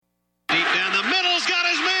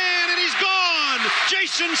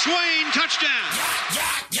Jason Swain, touchdown.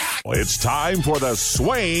 It's time for the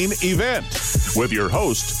Swain Event with your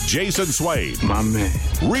host, Jason Swain. My man.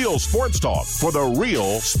 Real sports talk for the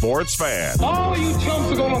real sports fan. All you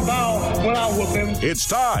chumps are going to bow when I whoop him. It's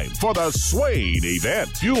time for the Swain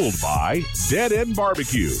Event, fueled by Dead End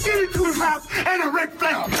Barbecue. Get into his mouth and a Ric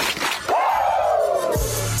Flair.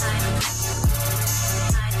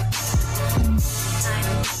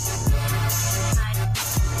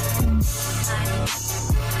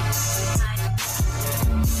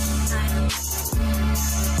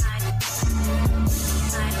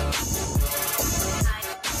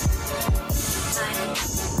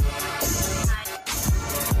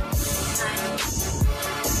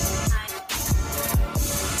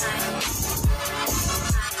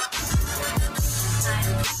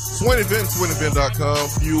 Swain Event, SwainEvent.com,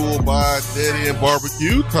 fueled by Dead End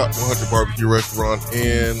Barbecue, top 100 barbecue restaurant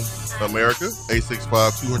in America.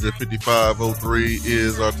 865-255-03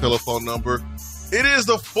 is our telephone number. It is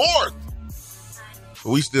the 4th,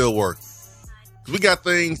 but we still work. We got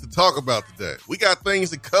things to talk about today. We got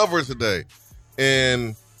things to cover today.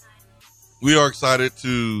 And we are excited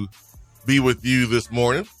to be with you this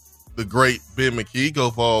morning. The great Ben McKee,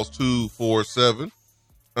 Go Vols 247.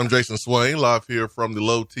 I'm Jason Swain, live here from the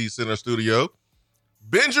Low T Center studio.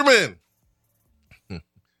 Benjamin,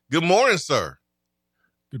 good morning, sir.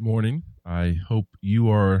 Good morning. I hope you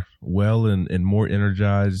are well and more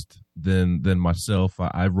energized than myself.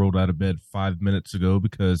 I rolled out of bed 5 minutes ago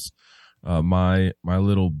because my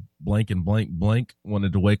little blank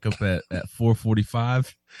wanted to wake up at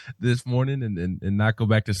 4:45 this morning and not go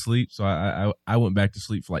back to sleep. So I went back to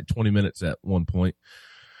sleep for like 20 minutes at one point.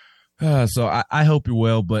 So I hope you're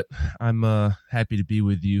well, but I'm happy to be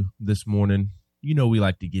with you this morning. You know, we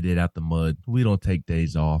like to get it out the mud. We don't take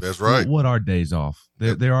days off. That's right. What are days off?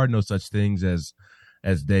 There are no such things as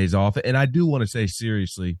days off. And I do want to say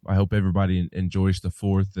seriously, I hope everybody enjoys the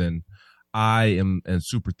 4th. And I am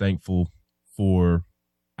super thankful for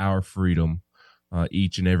our freedom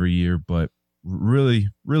each and every year, but really,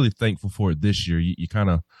 really thankful for it this year. You kind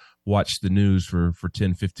of watch the news for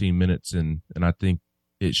 10, 15 minutes, and I think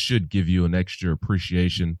it should give you an extra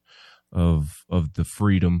appreciation of the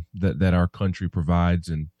freedom that our country provides.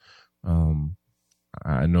 And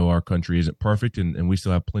I know our country isn't perfect and we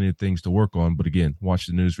still have plenty of things to work on. But again, watch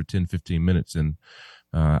the news for 10, 15 minutes. And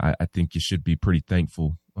I think you should be pretty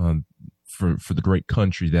thankful for the great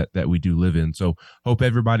country that we do live in. So hope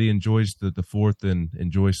everybody enjoys the 4th and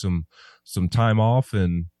enjoys some time off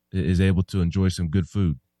and is able to enjoy some good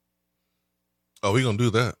food. Oh, we're going to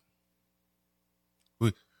do that.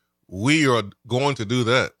 We are going to do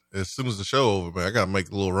that as soon as the show over, man. I got to make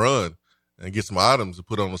a little run and get some items to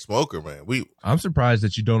put on the smoker, man. I'm surprised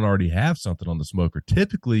that you don't already have something on the smoker.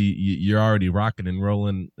 Typically, you're already rocking and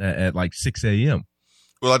rolling at like 6 a.m.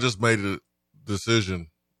 Well, I just made a decision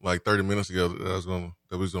like 30 minutes ago that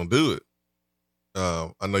we was going to do it.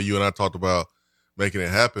 I know you and I talked about making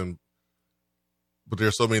it happen, but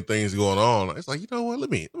there's so many things going on. It's like, you know what? Let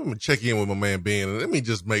me check in with my man Ben and let me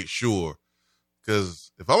just make sure.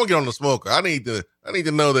 Because if I'm gonna get on the smoker, I need to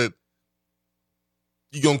know that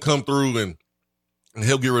you're gonna come through and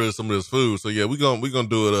help get rid of some of this food. So yeah, we're gonna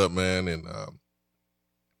do it up, man, and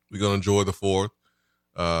we're gonna enjoy the 4th.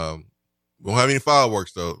 We don't have any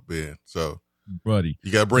fireworks though, Ben. So, buddy,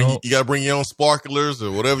 you gotta bring your own sparklers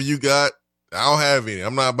or whatever you got. I don't have any.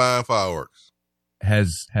 I'm not buying fireworks.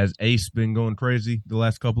 Has Ace been going crazy the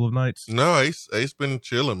last couple of nights? No, Ace been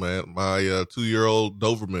chilling, man. My 2-year-old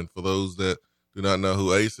Doberman, for those that do not know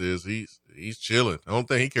who Ace is, he's chilling. The only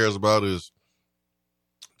thing he cares about is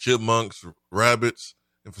chipmunks, rabbits,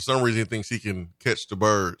 and for some reason he thinks he can catch the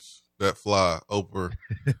birds that fly over.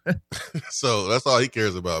 So that's all he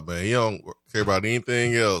cares about, man. He don't care about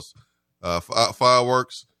anything else.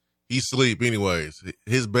 Fireworks, he sleep anyways.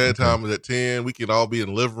 His bedtime is at 10. We can all be in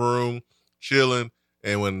the living room chilling,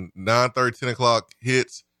 and when 9:30, 10 o'clock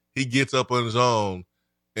hits, he gets up on his own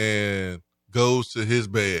and goes to his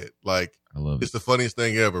bed. Like, I love it. It's the funniest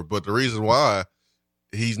thing ever. But the reason why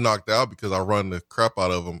he's knocked out because I run the crap out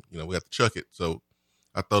of him. You know, we have to chuck it. So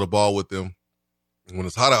I throw the ball with him. And when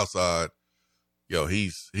it's hot outside,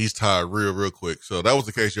 he's tired real quick. So that was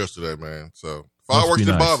the case yesterday, man. So fireworks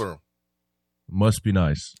didn't bother him. Must be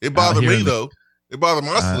nice. It bothered me though. It bothered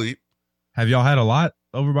my sleep. Have y'all had a lot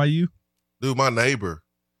over by you? Dude, my neighbor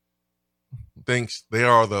thinks they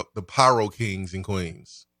are the pyro kings and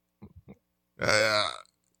queens.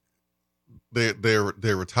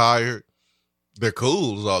 They're retired. They're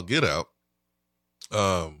cool as all get out.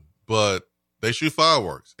 But they shoot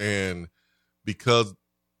fireworks, and because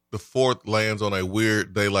the 4th lands on a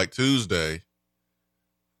weird day like Tuesday,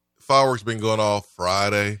 fireworks been going off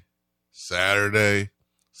Friday, Saturday,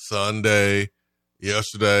 Sunday,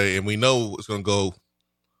 yesterday, and we know it's going to go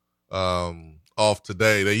off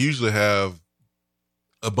today. They usually have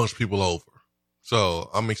a bunch of people over. So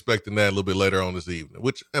I'm expecting that a little bit later on this evening,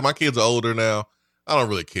 which, and my kids are older now. I don't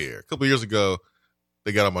really care. A couple of years ago,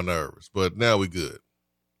 they got on my nerves, but now we good.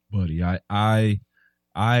 Buddy,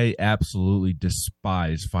 I absolutely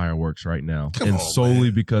despise fireworks right now. Come on, solely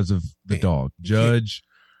man. because of the dog. Judge,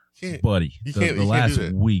 buddy, the last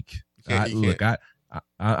week.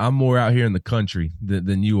 I'm more out here in the country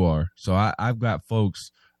than you are. So I've got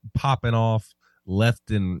folks popping off left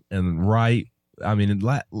and right. I mean,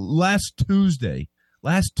 last Tuesday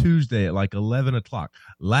at like 11 o'clock,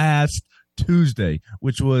 last Tuesday,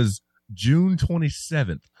 which was June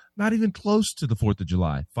 27th, not even close to the 4th of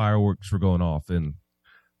July, fireworks were going off. And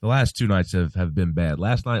the last two nights have been bad.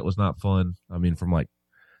 Last night was not fun. I mean, from like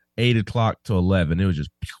 8 o'clock to 11, it was just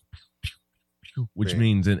pew, pew, pew, pew, which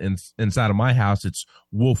means inside of my house, it's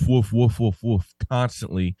woof, woof, woof, woof, woof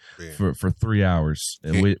constantly for 3 hours,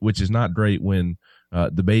 which is not great when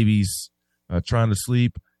the baby's trying to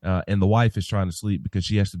sleep and the wife is trying to sleep because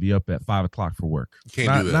she has to be up at 5 o'clock for work. You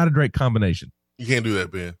can't do that. Not a great combination. You can't do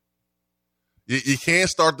that, Ben. You can't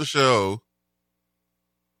start the show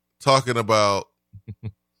talking about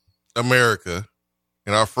America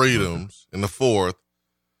and our freedoms and the 4th.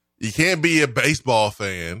 You can't be a baseball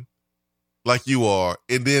fan like you are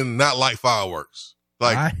and then not like fireworks.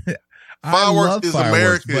 Like fireworks is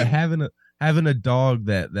American. But having a dog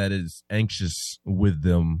that is anxious with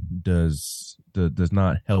them does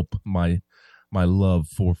not help my love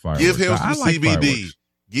for fireworks. Give him some like CBD. Fireworks.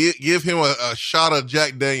 Give him a shot of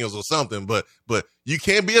Jack Daniels or something. But you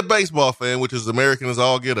can't be a baseball fan, which is American as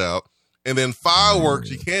all get out. And then fireworks,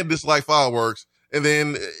 you can't dislike fireworks. And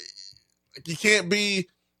then you can't be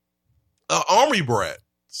an army brat,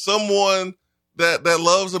 someone that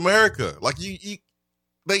loves America. Like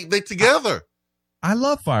they together. I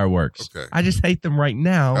love fireworks. Okay. I just hate them right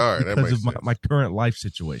now because of sense. my current life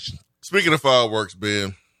situation. Speaking of fireworks,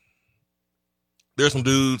 Ben, there's some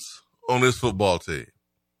dudes on this football team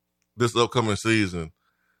this upcoming season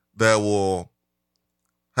that will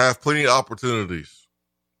have plenty of opportunities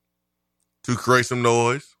to create some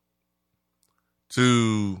noise,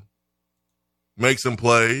 to make some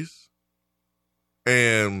plays,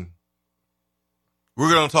 and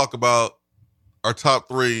we're going to talk about our top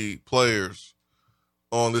 3 players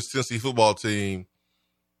on this Tennessee football team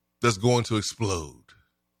that's going to explode.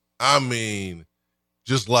 I mean,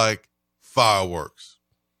 just like fireworks.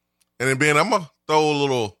 And then, Ben, I'm going to throw a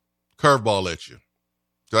little curveball at you,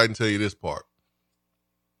 so I can tell you this part.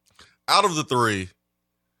 Out of the 3,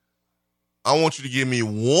 I want you to give me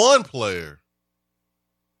one player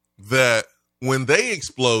that when they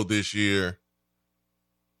explode this year,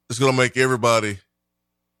 it's going to make everybody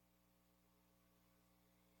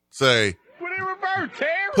say, Put it in reverse,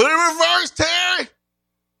 Terry. put it in reverse, Terry.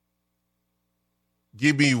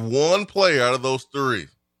 Give me one player out of those 3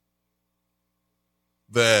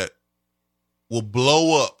 that will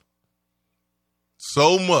blow up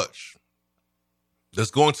so much,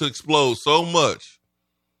 that's going to explode so much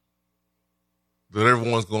that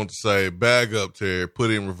everyone's going to say, bag up, Terry,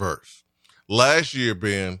 put it in reverse. Last year,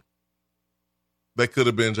 Ben, that could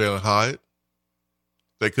have been Jalen Hyatt.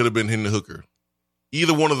 That could have been Hendon Hooker.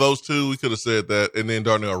 Either one of those 2, we could have said that, and then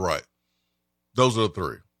Darnell Wright. Those are the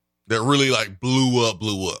 3 that really like blew up.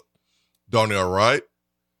 Darnell Wright,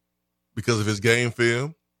 because of his game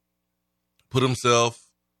film, put himself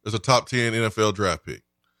as a top 10 NFL draft pick.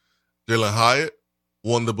 Jalen Hyatt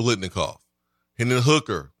won the Biletnikoff. Hendon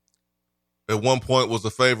Hooker, at one point, was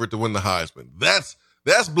the favorite to win the Heisman.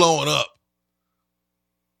 That's blowing up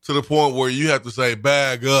to the point where you have to say,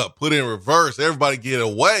 bag up, put in reverse, everybody get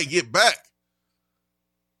away, get back.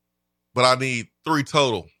 But I need 3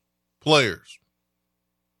 total players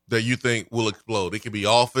that you think will explode. It can be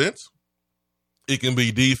offense. It can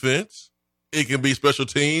be defense. It can be special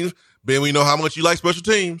teams. Ben, we know how much you like special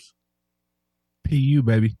teams. PU,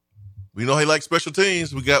 baby. We know he likes special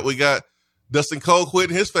teams. We got Dustin Colquitt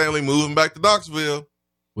and his family moving back to Knoxville.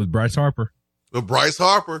 With Bryce Harper. With Bryce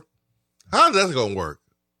Harper. How's that going to work?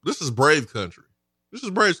 This is Brave country. This is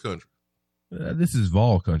Braves country. This is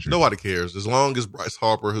Vol country. Nobody cares. As long as Bryce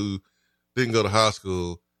Harper, who didn't go to high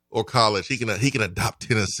school or college, he can adopt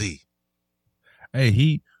Tennessee.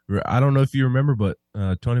 Hey, I don't know if you remember, but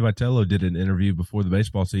Tony Vitello did an interview before the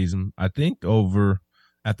baseball season, I think over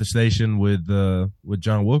at the station with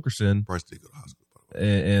John Wilkerson. Bryce did go to high school.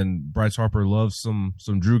 And Bryce Harper loves some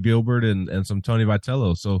Drew Gilbert and some Tony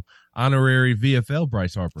Vitello. So honorary VFL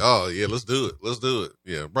Bryce Harper. Oh, yeah, let's do it.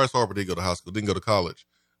 Yeah, Bryce Harper did go to high school, didn't go to college.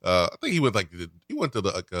 I think he went to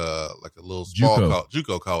the like a little small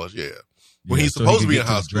JUCO college. Yeah. When he's supposed to be in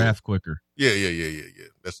high school. Draft quicker. Yeah.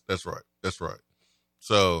 That's right.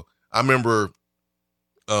 So I remember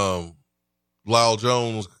Lyle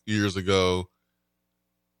Jones years ago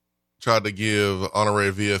tried to give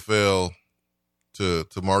honorary VFL to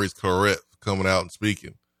Maurice Clarett coming out and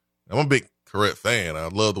speaking. I'm a big Clarett fan. I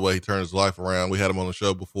love the way he turned his life around. We had him on the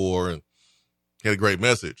show before and he had a great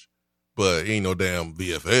message, but he ain't no damn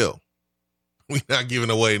VFL. We're not giving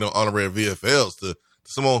away no honorary VFLs to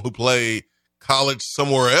someone who played college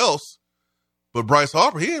somewhere else. But Bryce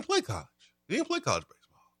Harper, he didn't play college. He didn't play college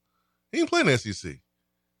baseball. He didn't play in the SEC.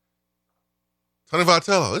 Tony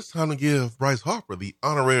Vitello, it's time to give Bryce Harper the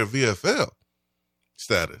honorary VFL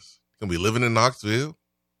status. He's going to be living in Knoxville.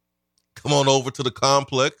 Come on over to the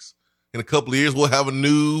complex. In a couple of years, we'll have a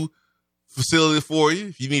new facility for you.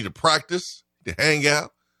 If you need to practice, to hang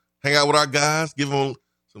out with our guys, give them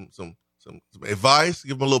some advice,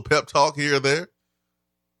 give them a little pep talk here or there.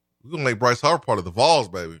 We're going to make Bryce Harper part of the Vols,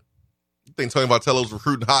 baby. You think Tony Vitello's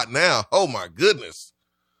recruiting hot now? Oh, my goodness.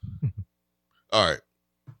 All right.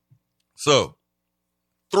 So,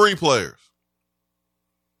 3 players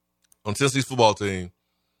on Tennessee's football team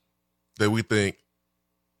that we think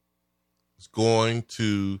is going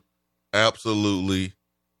to absolutely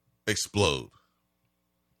explode.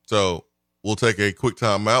 So, we'll take a quick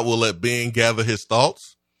time out. We'll let Ben gather his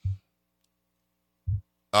thoughts.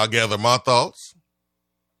 I'll gather my thoughts.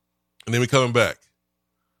 And then we're coming back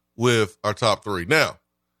with our top 3. Now,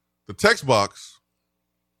 the text box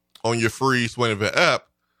on your free Swain Event app,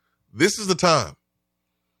 this is the time.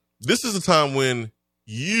 This is the time when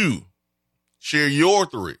you share your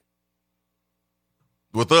 3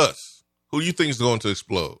 with us. Who do you think is going to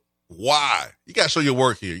explode? Why? You got to show your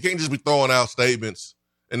work here. You can't just be throwing out statements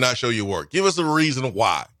and not show your work. Give us a reason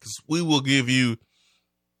why, because we will give you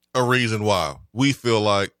a reason why we feel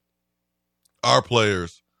like our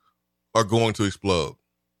players are going to explode.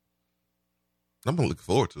 I'm looking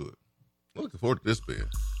forward to it. I'm looking forward to this, Ben.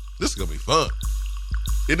 This is going to be fun.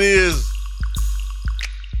 It is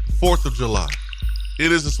 4th of July.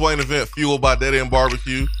 It is the Swain Event fueled by Dead End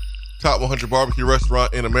Barbecue, top 100 barbecue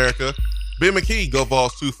restaurant in America. Ben McKee, Go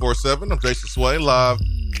Vols 247. I'm Jason Swain, live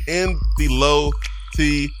in the Low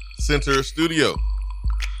T Center studio.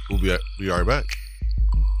 We'll be right back.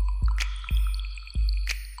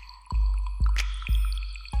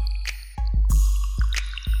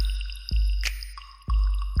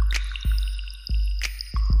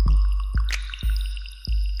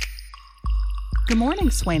 Good morning,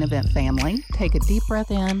 Swain Event family. Take a deep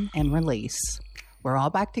breath in and release. We're all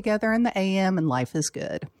back together in the AM and life is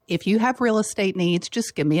good. If you have real estate needs,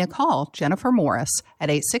 just give me a call, Jennifer Morris, at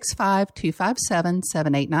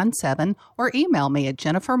 865-257-7897 or email me at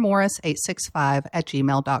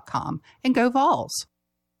jennifermorris865@gmail.com. And go Vols.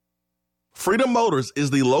 Freedom Motors is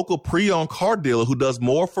the local pre-owned car dealer who does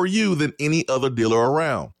more for you than any other dealer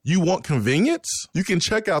around. You want convenience? You can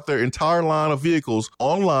check out their entire line of vehicles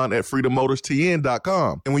online at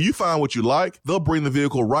freedommotorstn.com. And when you find what you like, they'll bring the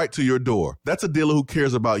vehicle right to your door. That's a dealer who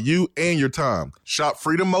cares about you and your time. Shop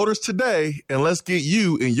Freedom Motors today and let's get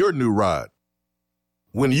you in your new ride.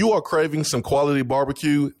 When you are craving some quality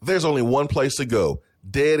barbecue, there's only one place to go.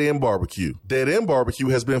 Dead End Barbecue. Dead End Barbecue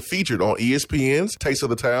has been featured on ESPN's Taste of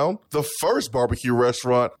the Town, the first barbecue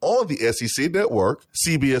restaurant on the SEC Network,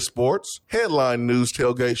 CBS Sports, Headline News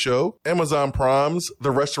Tailgate Show, Amazon Prime's The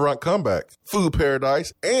Restaurant Comeback, Food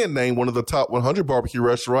Paradise, and named one of the top 100 barbecue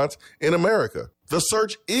restaurants in America. The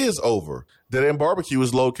search is over. Dead End Barbecue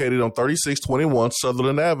is located on 3621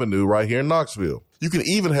 Sutherland Avenue right here in Knoxville. You can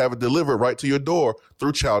even have it delivered right to your door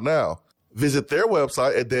through Chow Now. Visit their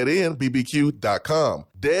website at deadendbbq.com.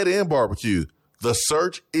 Dead End Barbecue. The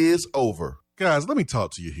search is over. Guys, let me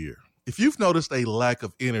talk to you here. If you've noticed a lack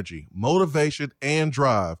of energy, motivation, and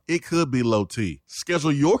drive, it could be low T.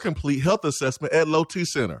 Schedule your complete health assessment at Low T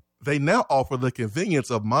Center. They now offer the convenience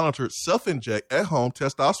of monitored self-inject at-home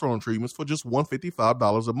testosterone treatments for just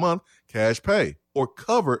 $155 a month cash pay, or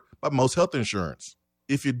covered by most health insurance.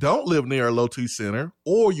 If you don't live near a Low T Center,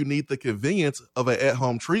 or you need the convenience of an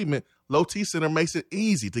at-home treatment, Low T Center makes it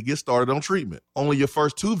easy to get started on treatment. Only your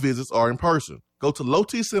first 2 visits are in person. Go to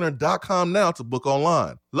lowtcenter.com now to book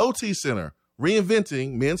online. Low T Center,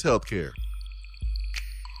 reinventing men's healthcare.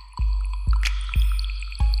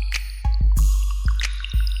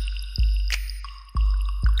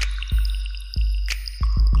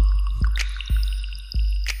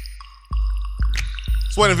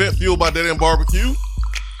 Swain Event fueled by Dead End Barbecue,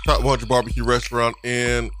 top 100 barbecue restaurant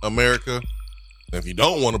in America. And if you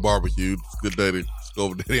don't want a barbecue, it's a good day to just go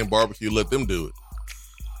over to Dead End Barbecue, let them do it.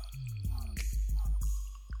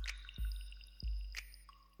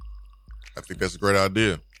 I think that's a great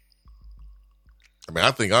idea. I mean,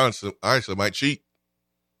 I think honestly, I actually might cheat.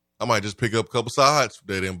 I might just pick up a couple sides from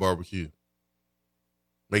Dead End Barbecue.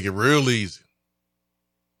 Make it real easy.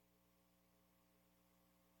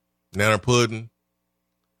 Nanner pudding,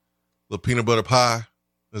 little peanut butter pie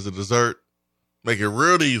as a dessert. Make it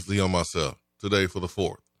real easy on myself today for the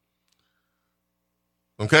 4th.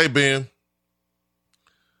 Okay, Ben.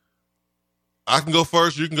 I can go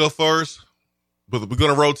first. You can go first. But we're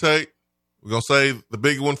going to rotate. We're going to say the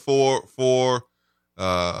big one for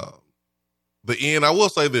the end. I will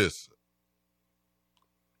say this.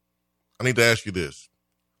 I need to ask you this.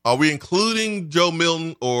 Are we including Joe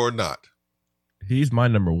Milton or not? He's my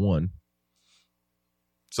number one.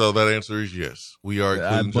 So that answer is yes. We are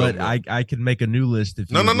including Joe Milton. But I can make a new list if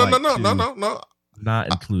no.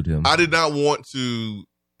 Not include him. I did not want to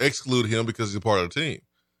exclude him because he's a part of the team.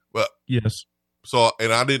 But yes. So,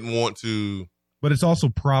 and I didn't want to. But it's also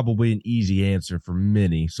probably an easy answer for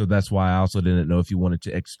many. So that's why I also didn't know if you wanted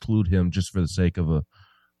to exclude him just for the sake of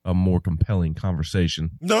a more compelling conversation.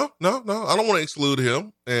 No. I don't want to exclude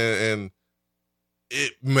him. And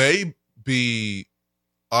it may be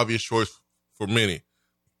obvious choice for many,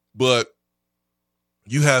 but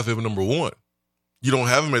you have him number one. You don't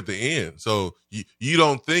have him at the end. So you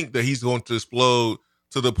don't think that he's going to explode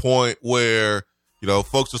to the point where,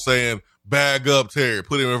 folks are saying, bag up Terry,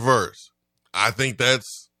 put him in reverse. I think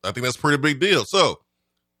that's a pretty big deal. So,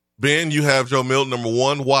 Ben, you have Joe Milton number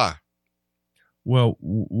one. Why? Well,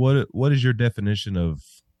 what is your definition of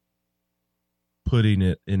putting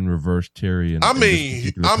it in reverse, Terry? Well,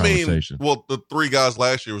 the three guys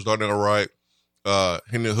last year was Darnell Wright,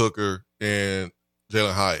 Hendon Hooker, and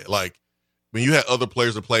Jalen Hyatt. You had other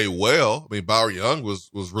players that played well. Bower Young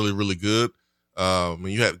was really, really good.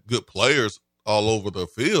 You had good players all over the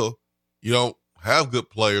field. You don't have good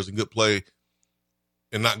players and good play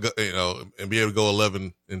and not go, and be able to go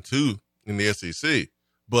 11-2 in the SEC.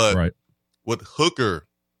 But right. What Hooker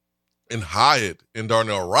and Hyatt and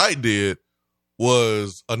Darnell Wright did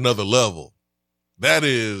was another level. That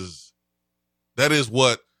is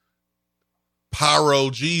what Pyro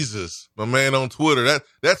Jesus, my man on Twitter,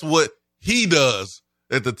 that's what he does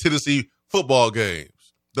at the Tennessee football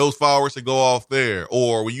games. Those fireworks that go off there,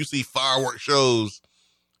 or when you see fireworks shows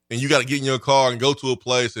and you got to get in your car and go to a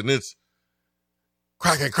place and it's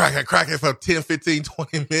cracking for 10, 15,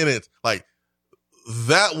 20 minutes.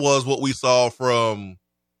 That was what we saw from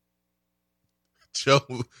Joe.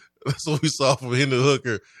 That's what we saw from Hendon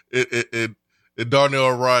Hooker and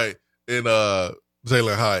Darnell Wright and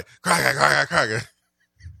Jalen Hyatt. Cracking.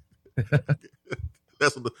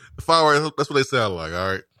 That's what the fireworks, that's what they sound like,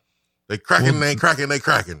 all right? They cracking, they cracking. They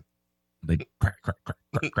crack.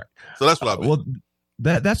 So that's what I mean. Well,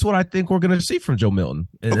 that's what I think we're going to see from Joe Milton,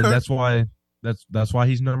 and that's why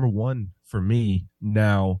he's number one for me.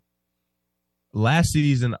 Now, last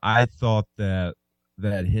season I thought that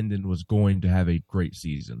Hendon was going to have a great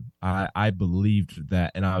season. I believed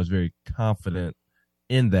that, and I was very confident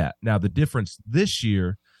in that. Now, the difference this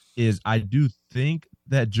year is I do think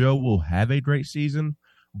that Joe will have a great season,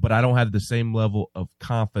 but I don't have the same level of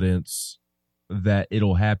confidence that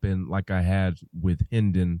it'll happen like I had with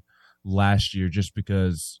Hendon last year, just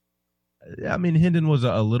because, Hendon was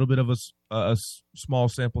a little bit of a small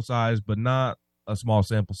sample size, but not a small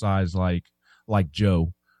sample size like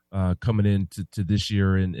Joe coming into this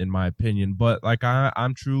year, in my opinion. But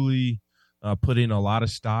I'm truly putting a lot of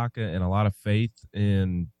stock and a lot of faith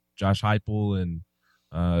in Josh Heupel and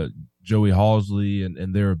Joey Halzle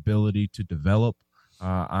and their ability to develop.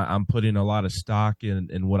 I'm putting a lot of stock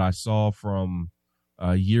in what I saw from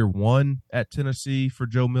year one at Tennessee for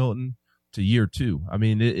Joe Milton to year two.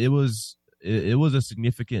 It was a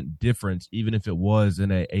significant difference, even if it was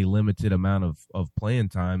in a limited amount of playing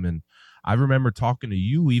time. And I remember talking to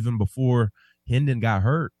you even before Hendon got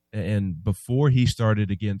hurt and before he started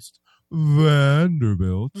against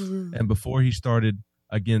Vanderbilt and before he started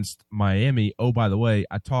against Miami. Oh, by the way,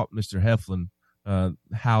 I taught Mr. Heflin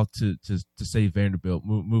how to say Vanderbilt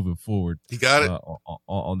moving forward. He got it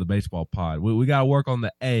on the baseball pod. We got to work on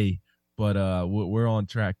the A, but we're on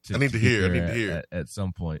track to. I need to hear at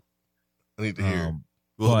some point. I need to hear.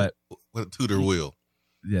 But what a tutor will.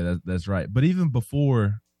 Yeah, that's right. But even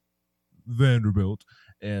before Vanderbilt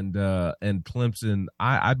and Clemson,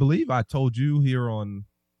 I believe I told you here on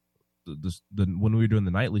the when we were doing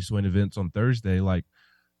the nightly Swain events on Thursday,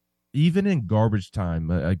 even in garbage time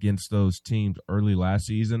against those teams early last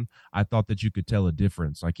season, I thought that you could tell a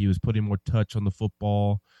difference. He was putting more touch on the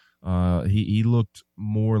football. He looked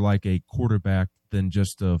more like a quarterback than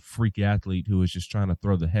just a freak athlete who was just trying to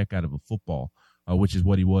throw the heck out of a football, which is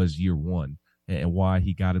what he was year one. and why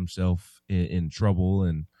he got himself in trouble.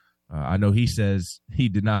 And I know he says he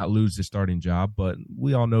did not lose his starting job, but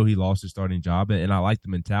we all know he lost his starting job. And I like the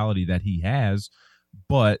mentality that he has.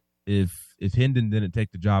 But if Hendon didn't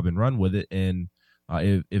take the job and run with it, and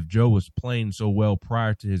if Joe was playing so well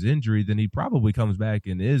prior to his injury, then he probably comes back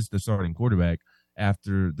and is the starting quarterback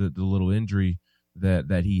after the little injury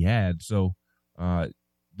that he had. So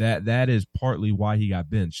that is partly why he got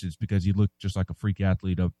benched. It's because he looked just like a freak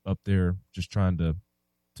athlete up there, just trying to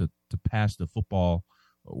pass the football,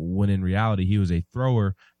 when in reality he was a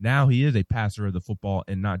thrower. Now he is a passer of the football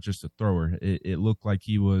and not just a thrower. It looked like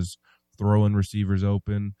he was throwing receivers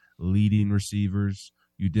open, leading receivers.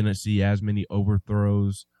 You didn't see as many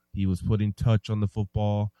overthrows. He was putting touch on the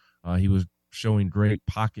football. He was showing great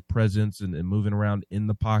pocket presence and moving around in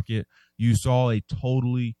the pocket. You saw a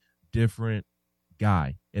totally different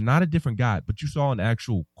guy, and not a different guy, but you saw an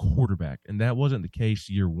actual quarterback, and that wasn't the case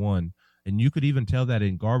year one. And you could even tell that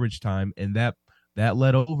in garbage time, and that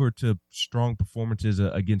led over to strong performances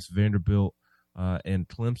against Vanderbilt and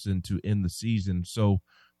Clemson to end the season. So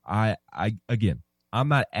I'm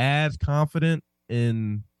not as confident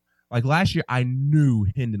in, like last year, I knew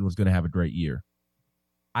Hendon was going to have a great year.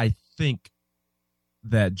 I think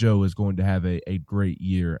that Joe is going to have a great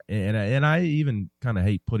year. And I even kind of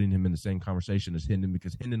hate putting him in the same conversation as Hendon,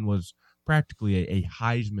 because Hendon was practically a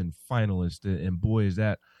Heisman finalist. And boy, is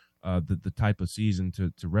that the type of season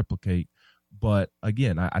to replicate. But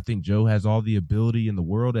again, I think Joe has all the ability in the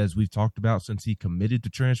world, as we've talked about since he committed to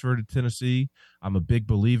transfer to Tennessee. I'm a big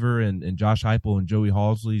believer in Josh Heupel and Joey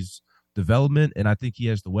Halsley's development, and I think he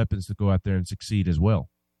has the weapons to go out there and succeed as well.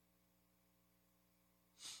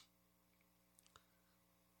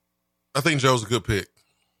 I think Joe's a good pick.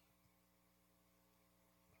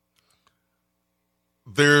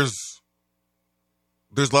 There's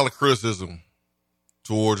a lot of criticism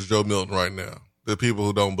towards Joe Milton right now. There are people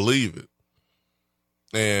who don't believe it.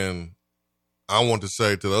 And I want to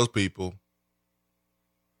say to those people,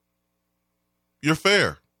 you're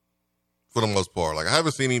fair for the most part. Like, I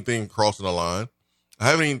haven't seen anything crossing the line. I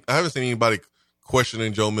haven't seen anybody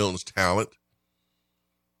questioning Joe Milton's talent.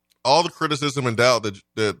 All the criticism and doubt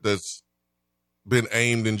that's been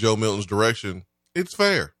aimed in Joe Milton's direction, it's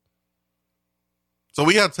fair. So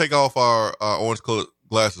we got to take off our orange-colored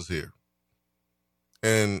glasses here.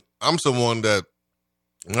 And I'm someone that,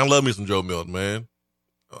 and I love me some Joe Milton, man.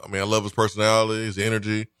 I mean, I love his personality, his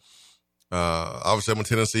energy. Obviously, I'm a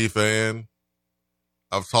Tennessee fan.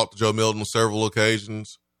 I've talked to Joe Milton on several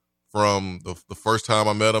occasions, from the first time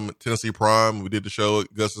I met him at Tennessee Prime. We did the show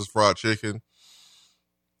at Gus's Fried Chicken,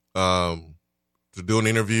 to doing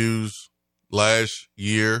interviews last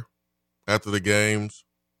year after the games,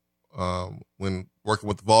 when working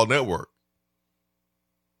with the Vol Network.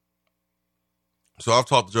 So I've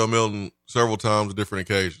talked to Joe Milton several times on different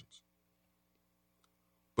occasions.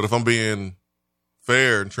 But if I'm being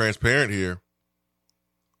fair and transparent here,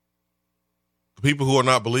 the people who are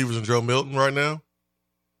not believers in Joe Milton right now,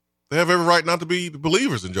 they have every right not to be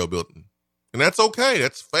believers in Joe Milton. And that's okay.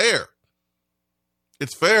 That's fair.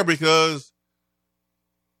 It's fair because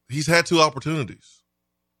he's had two opportunities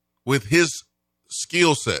with his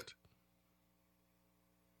skill set.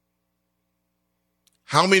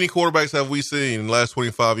 How many quarterbacks have we seen in the last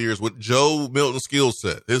 25 years with Joe Milton's skill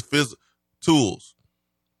set, his tools,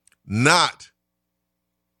 not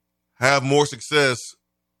have more success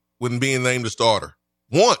when being named a starter?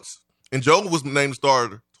 Once. And Joe was named a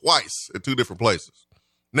starter twice at two different places.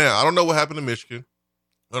 Now, I don't know what happened in Michigan,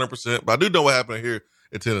 100%, but I do know what happened here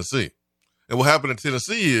at Tennessee. And what happened in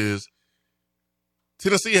Tennessee is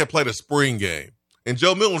Tennessee had played a spring game, and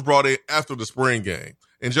Joe Milton was brought in after the spring game.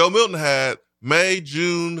 And Joe Milton had May,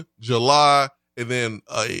 June, July, and then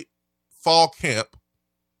a fall camp,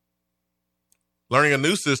 learning a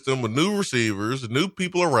new system with new receivers, new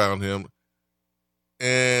people around him,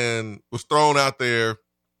 and was thrown out there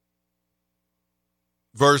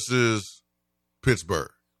versus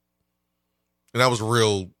Pittsburgh. And that was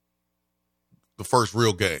the first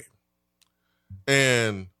real game.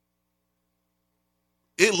 And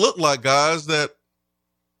it looked like guys that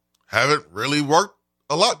haven't really worked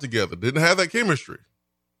a lot together, didn't have that chemistry.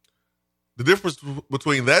 The difference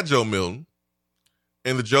between that Joe Milton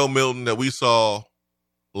and the Joe Milton that we saw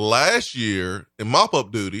last year in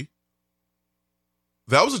mop-up duty,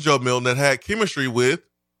 that was a Joe Milton that had chemistry with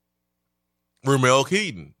Ramel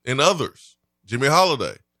Keaton and others, Jimmy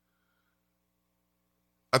Holiday.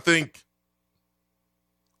 I think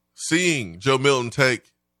seeing Joe Milton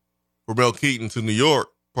take Ramel Keaton to New York,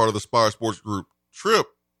 part of the Spire Sports Group trip,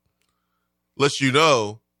 lets you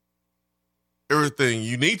know everything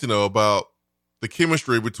you need to know about the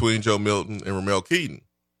chemistry between Joe Milton and Ramel Keaton.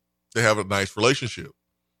 They have a nice relationship.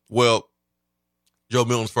 Well, Joe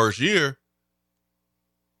Milton's first year,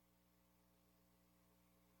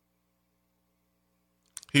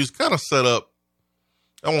 he's kind of set up,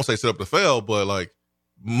 I won't say set up to fail, but like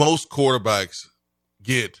most quarterbacks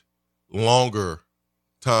get longer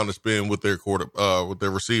time to spend with their with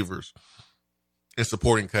their receivers and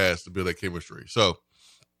supporting cast to build that chemistry. So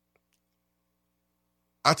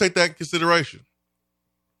I take that in consideration.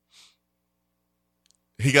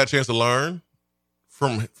 He got a chance to learn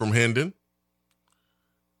from Hendon,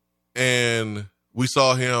 and we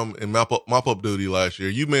saw him in mop up duty last year.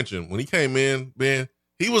 You mentioned when he came in, Ben,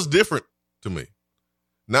 he was different to me.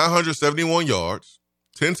 971 yards,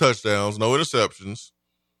 10 touchdowns, no interceptions.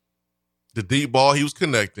 The deep ball he was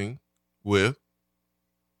connecting with.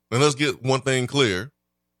 And let's get one thing clear.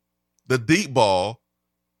 The deep ball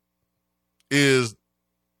is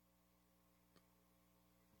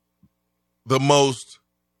the most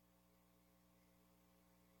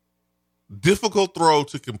difficult throw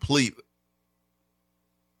to complete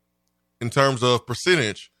in terms of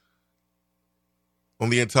percentage on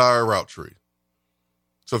the entire route tree.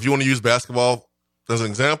 So if you want to use basketball as an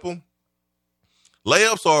example,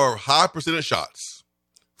 layups are high percentage shots.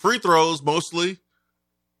 Free throws mostly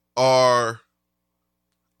are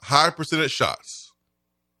high percentage shots.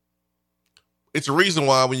 It's a reason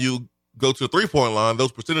why when you go to a three-point line,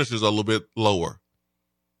 those percentages are a little bit lower.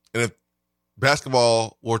 And if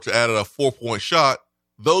basketball were to add a 4-point shot,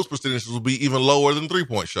 those percentages will be even lower than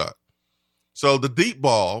 3-point shot. So the deep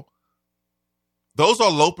ball, those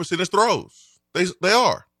are low percentage throws. They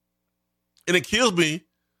are. And it kills me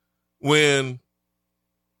when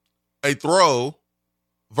a throw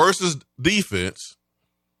versus defense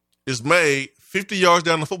is made 50 yards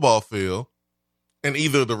down the football field and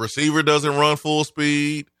either the receiver doesn't run full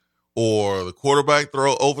speed or the quarterback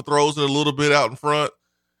overthrows it a little bit out in front.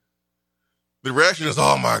 The reaction is,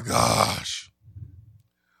 oh my gosh.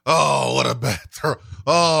 Oh, what a bad throw.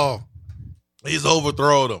 Oh, he's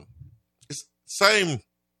overthrown him. It's the same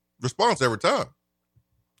response every time.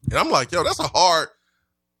 And I'm like, yo, that's a hard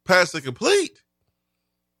pass to complete.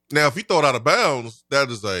 Now, if you throw it out of bounds,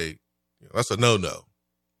 that's a no-no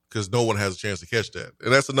because no one has a chance to catch that.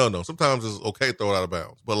 And that's a no-no. Sometimes it's okay to throw it out of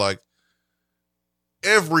bounds. But, like,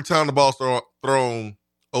 every time the ball's thrown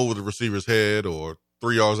over the receiver's head or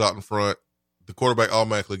 3 yards out in front, the quarterback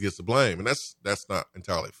automatically gets the blame. And that's not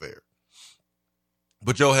entirely fair.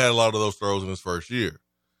 But Joe had a lot of those throws in his first year.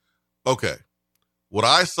 Okay. What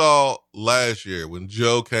I saw last year when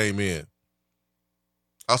Joe came in,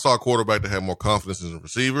 I saw a quarterback that had more confidence in the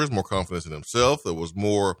receivers, more confidence in himself, that was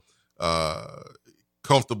more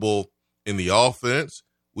comfortable in the offense.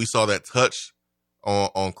 We saw that touch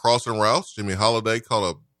on crossing routes. Jimmy Holiday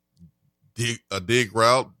caught a dig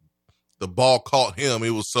route. The ball caught him.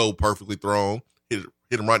 It was so perfectly thrown. Hit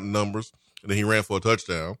him right in the numbers, and then he ran for a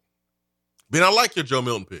touchdown. Ben, I like your Joe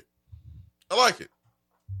Milton pick. I like it.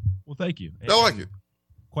 Well, thank you. I like it.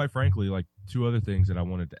 Quite frankly, like two other things that I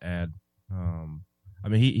wanted to add. I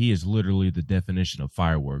mean, he is literally the definition of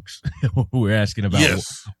fireworks. We're asking about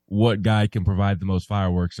what guy can provide the most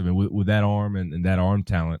fireworks. I mean, with that arm and that arm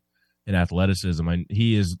talent and athleticism, I mean,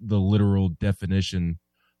 he is the literal definition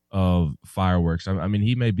of fireworks. I mean,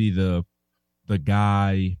 he may be the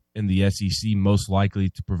guy in the SEC most likely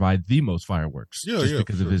to provide the most fireworks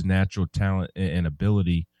because of his natural talent and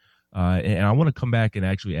ability. And I want to come back and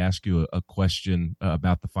actually ask you a question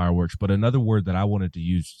about the fireworks. But another word that I wanted to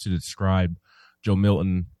use to describe Joe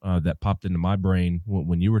Milton that popped into my brain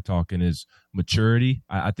when you were talking is maturity.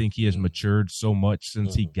 I think he has matured so much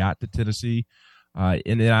since he got to Tennessee.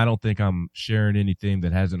 And I don't think I'm sharing anything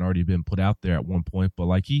that hasn't already been put out there at one point. But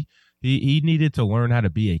like he needed to learn how to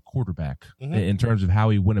be a quarterback in terms of how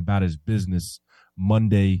he went about his business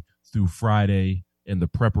Monday through Friday in the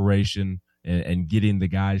preparation and getting the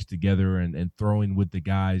guys together and throwing with the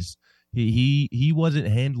guys. He wasn't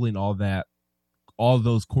handling all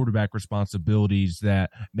those quarterback responsibilities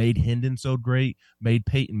that made Hendon so great, made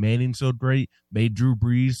Peyton Manning so great, made Drew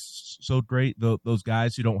Brees so great. Those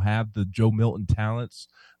guys who don't have the Joe Milton talents,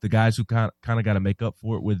 the guys who kind of got to make up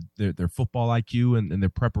for it with their football IQ and their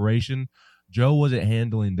preparation. Joe wasn't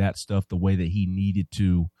handling that stuff the way that he needed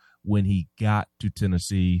to when he got to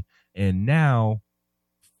Tennessee. And now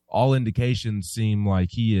all indications seem like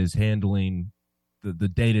he is handling the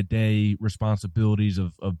day-to-day responsibilities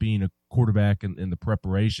of being a quarterback and the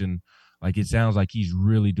preparation. Like, it sounds like he's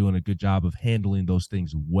really doing a good job of handling those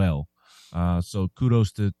things well. So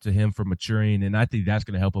kudos to him for maturing, and I think that's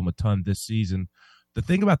going to help him a ton this season. The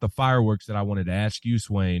thing about the fireworks that I wanted to ask you,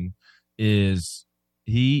 Swain, is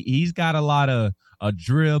He's got a lot of a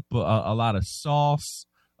drip, a lot of sauce,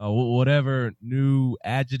 whatever new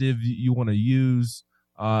adjective you want to use.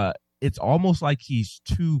 It's almost like he's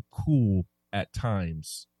too cool at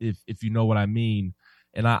times, if you know what I mean.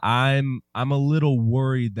 And I'm a little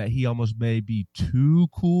worried that he almost may be too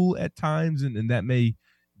cool at times, and that may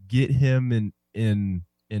get him in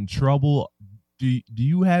trouble. Do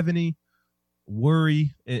you have any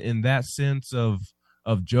worry in that sense of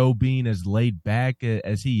Joe being as laid back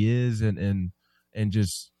as he is, and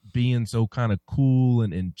just being so kind of cool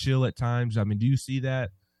and chill at times? I mean, do you see that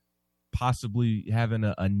possibly having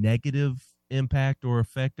a negative impact or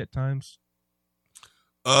effect at times?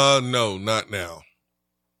 No, not now.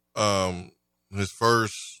 His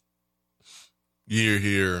first year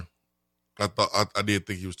here, I did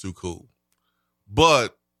think he was too cool,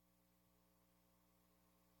 but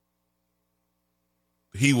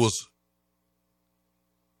he was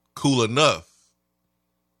cool enough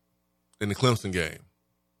in the Clemson game.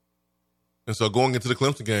 And so going into the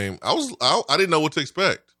Clemson game, I didn't know what to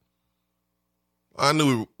expect. I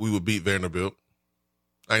knew we would beat Vanderbilt.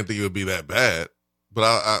 I didn't think it would be that bad, but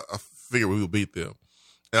I figured we would beat them.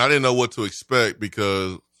 And I didn't know what to expect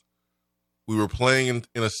because we were playing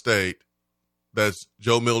in a state that's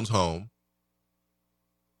Joe Milton's home.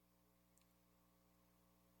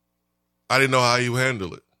 I didn't know how he would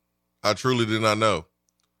handle it. I truly did not know.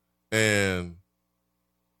 And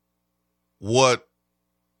what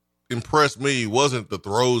impressed me wasn't the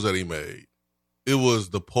throws that he made. It was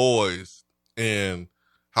the poise and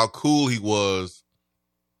how cool he was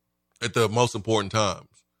at the most important times.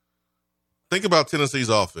 Think about Tennessee's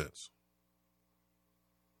offense.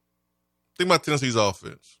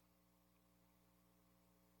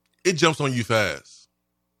 It jumps on you fast,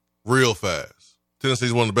 real fast.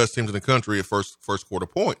 Tennessee's one of the best teams in the country at first quarter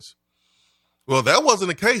points. Well, that wasn't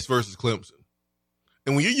the case versus Clemson.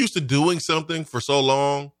 And when you're used to doing something for so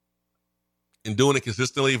long and doing it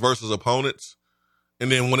consistently versus opponents,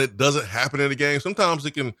 and then when it doesn't happen in a game, sometimes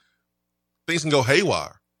things can go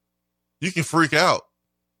haywire. You can freak out.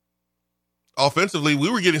 Offensively, we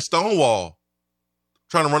were getting stonewall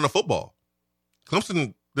trying to run the football.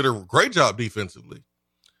 Clemson did a great job defensively.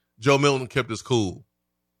 Joe Milton kept his cool.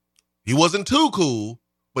 He wasn't too cool,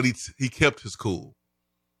 but he kept his cool.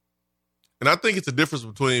 And I think it's a difference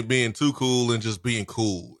between being too cool and just being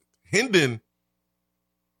cool. Hendon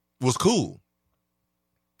was cool.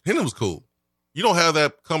 You don't have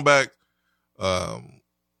that comeback, that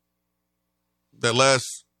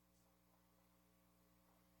last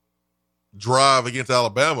drive against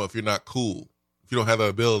Alabama if you're not cool. If you don't have the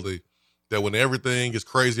ability that when everything is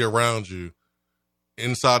crazy around you,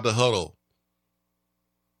 inside the huddle,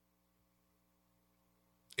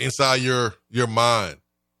 inside your mind,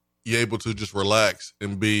 you're able to just relax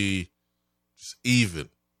and be just even.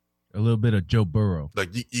 A little bit of Joe Burrow.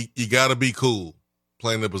 Like you got to be cool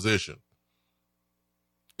playing the position.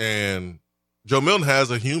 And Joe Milton has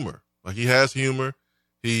a humor. Like he has humor.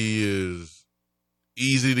 He is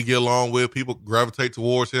easy to get along with. People gravitate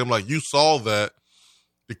towards him. Like you saw that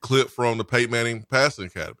the clip from the Peyton Manning Passing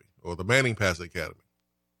Academy or the Manning Passing Academy.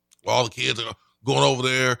 All the kids are going over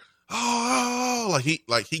there. Oh,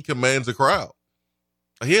 like he commands a crowd.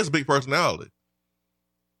 Like he has a big personality.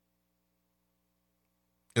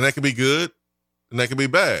 And that can be good and that can be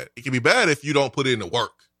bad. It can be bad if you don't put in the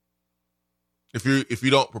work. If you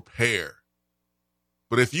don't prepare.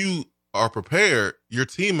 But if you are prepared, your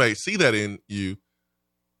teammates see that in you.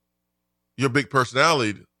 Your big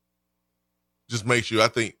personality just makes you, I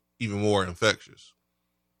think, even more infectious.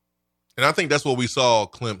 And I think that's what we saw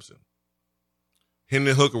Clemson.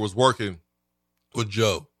 Hendon Hooker was working with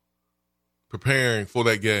Joe, preparing for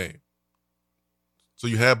that game. So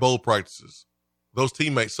you had both practices. Those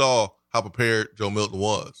teammates saw how prepared Joe Milton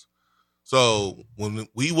was. So when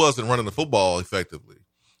we wasn't running the football effectively,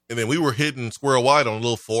 and then we were hitting square wide on a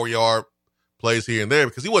little 4-yard plays here and there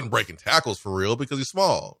because he wasn't breaking tackles for real because he's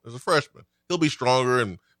small as a freshman. He'll be stronger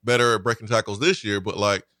and better at breaking tackles this year, but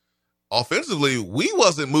like offensively, we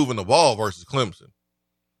wasn't moving the ball versus Clemson.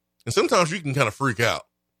 And sometimes you can kind of freak out.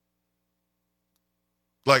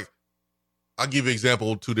 Like, I'll give you an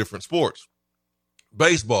example of two different sports.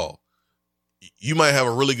 Baseball. You might have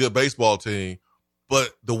a really good baseball team,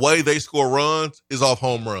 but the way they score runs is off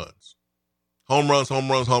home runs. Home runs.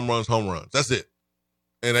 That's it.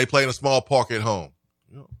 And they play in a small park at home.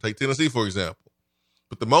 Take Tennessee, for example.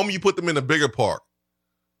 But the moment you put them in a bigger park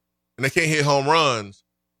and they can't hit home runs,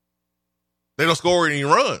 they don't score any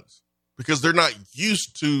runs because they're not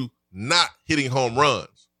used to not hitting home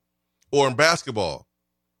runs. Or in basketball,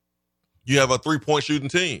 you have a 3-point shooting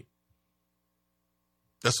team.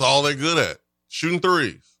 That's all they're good at. shooting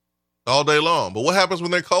threes all day long. But what happens when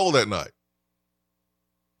they're cold at night?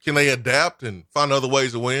 Can they adapt and find other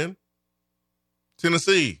ways to win?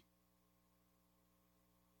 Tennessee,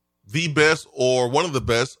 the best or one of the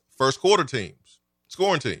best first quarter teams,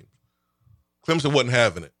 scoring teams. Clemson wasn't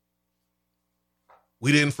having it.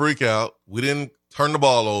 We didn't freak out. We didn't turn the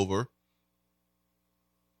ball over.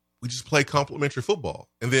 We just played complimentary football.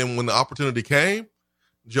 And then when the opportunity came,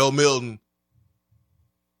 Joe Milton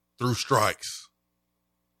threw strikes.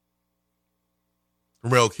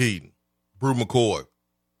 Ramel Keaton, Brew McCoy,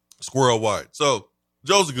 Squirrel White. So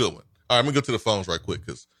Joe's a good one. All right, I'm going to go to the phones right quick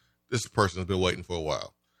because this person has been waiting for a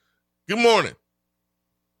while. Good morning.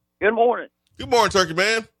 Good morning. Good morning, Turkey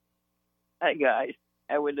Man. Hey, guys.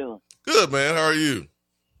 How we doing? Good, man. How are you?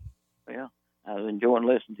 Well, I was enjoying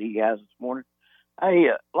listening to you guys this morning. Hey,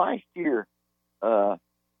 last year, how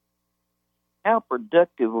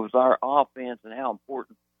productive was our offense and how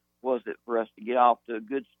important was it for us to get off to a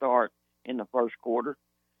good start in the first quarter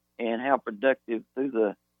and how productive through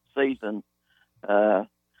the season?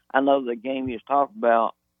 I know the game you was talking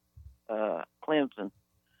about, Clemson,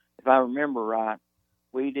 if I remember right,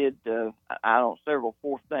 we did, several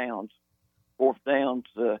fourth downs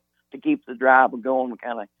to keep the drive going. We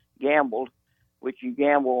kind of gambled, which you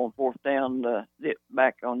gamble on fourth down to get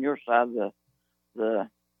back on your side of the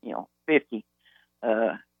 50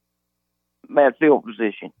 bad field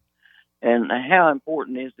position. And how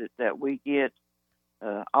important is it that we get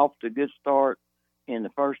off to a good start in the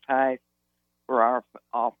first half for our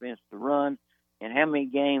offense to run? And how many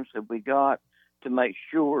games have we got to make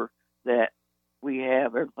sure that we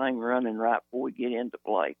have everything running right before we get into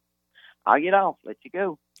play? I'll get off. Let you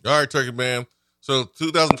go. All right, Turkey Man. So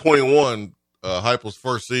 2021, Heupel's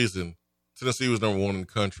first season, Tennessee was number one in the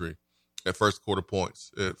country at first quarter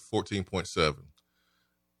points at 14.7.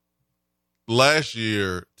 Last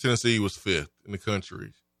year, Tennessee was fifth in the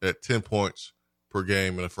country at 10 points per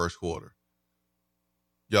game in the first quarter.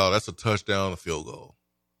 Y'all, that's a touchdown and a field goal.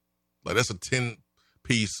 Like, that's a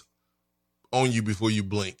 10-piece on you before you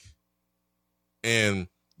blink. And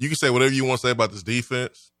you can say whatever you want to say about this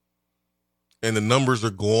defense, and the numbers are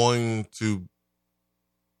going to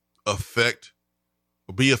affect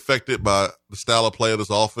or be affected by the style of play of this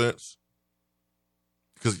offense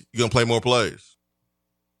because you're going to play more plays.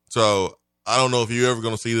 So I don't know if you're ever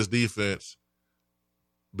going to see this defense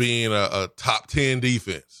being a top 10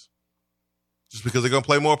 defense just because they're going to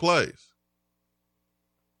play more plays.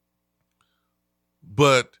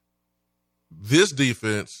 But this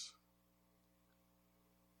defense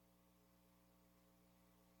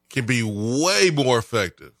can be way more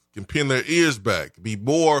effective, can pin their ears back, be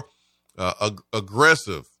more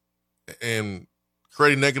aggressive and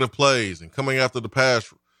creating negative plays and coming after the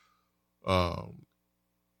pass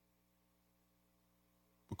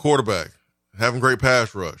quarterback, having great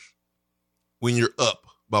pass rush when you're up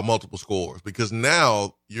by multiple scores, because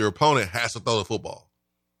now your opponent has to throw the football.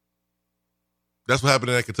 That's what happened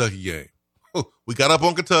in that Kentucky game. We got up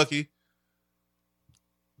on Kentucky.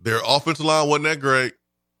 Their offensive line wasn't that great,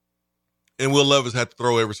 and Will Levis had to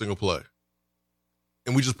throw every single play.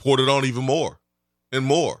 And we just poured it on even more and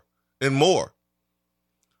more and more.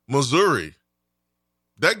 Missouri,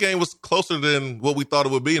 that game was closer than what we thought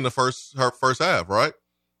it would be in the first half, right?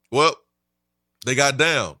 Well, they got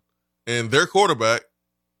down, and their quarterback,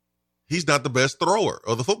 he's not the best thrower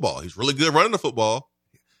of the football. He's really good running the football.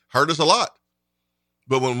 Hurt us a lot.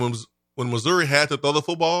 But when Missouri had to throw the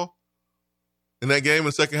football in that game in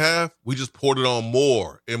the second half, we just poured it on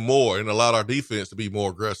more and more and allowed our defense to be more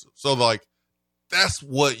aggressive. So, like, that's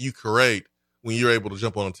what you create when you're able to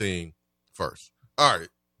jump on a team first. All right.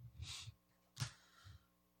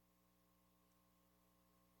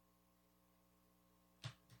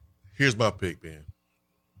 Here's my pick, Ben.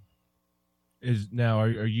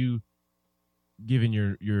 Are you giving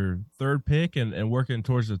your third pick and working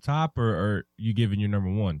towards the top, or are you giving your number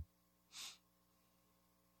one?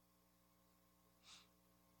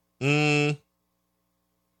 I'm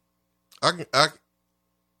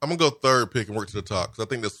gonna go third pick and work to the top because I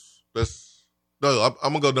think I'm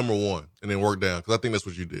gonna go number one and then work down because I think that's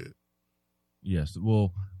what you did. Yes.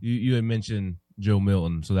 Well, you had mentioned Joe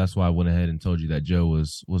Milton, so that's why I went ahead and told you that Joe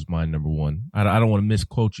was my number one. I don't want to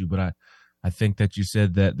misquote you, but I think that you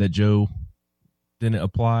said that Joe didn't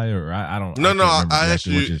apply, or I don't. No, I asked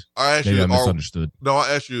you. I misunderstood.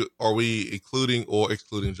 I asked you, are we including or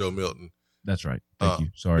excluding Joe Milton? That's right. Thank you.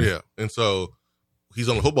 Sorry. Yeah, and so he's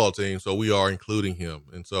on the football team, so we are including him.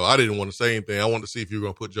 And so I didn't want to say anything. I wanted to see if you were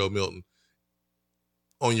going to put Joe Milton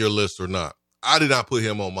on your list or not. I did not put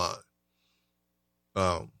him on mine.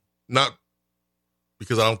 Not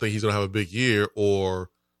because I don't think he's going to have a big year or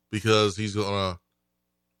because he's going to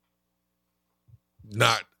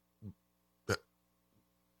not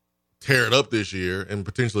tear it up this year and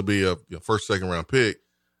potentially be a first, second round pick.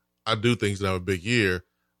 I do think he's going to have a big year.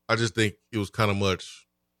 I just think it was kind of much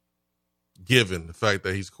given the fact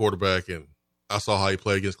that he's quarterback, and I saw how he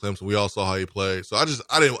played against Clemson. We all saw how he played. So I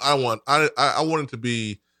want it to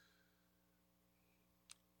be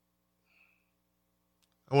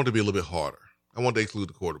a little bit harder. I want to exclude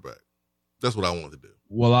the quarterback. That's what I want to do.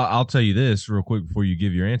 Well, I'll tell you this real quick before you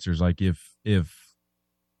give your answers. Like if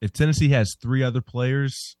Tennessee has 3 other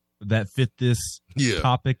players that fit this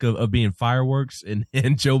topic of being fireworks, and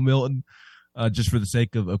Joe Milton, just for the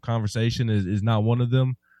sake of conversation, is not one of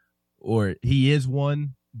them, or he is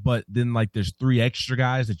one, but then like there's 3 extra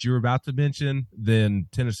guys that you're about to mention, then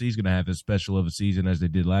Tennessee's going to have as special of a season as they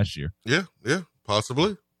did last year. Yeah,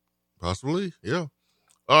 possibly, yeah.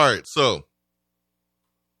 All right, so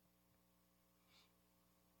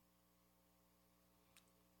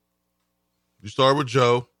you start with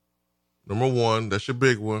Joe, number 1. That's your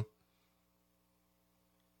big one.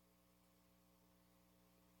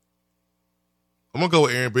 I'm going to go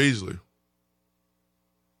with Aaron Beasley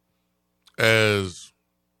as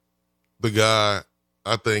the guy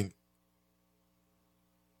I think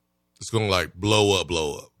is going to like blow up.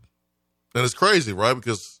 And it's crazy, right?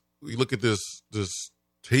 Because you look at this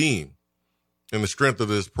team and the strength of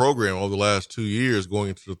this program over the last 2 years going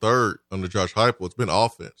into the third under Josh Heupel. It's been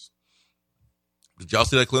offense. Did y'all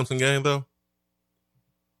see that Clemson game, though?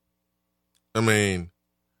 I mean,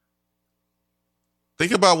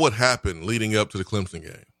 think about what happened leading up to the Clemson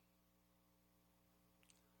game.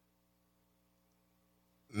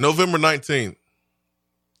 November 19th,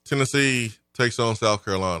 Tennessee takes on South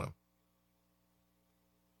Carolina.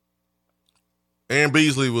 Aaron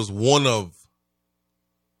Beasley was one of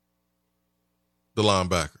the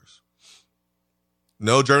linebackers.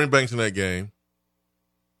 No Jeremy Banks in that game.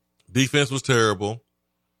 Defense was terrible.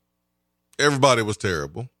 Everybody was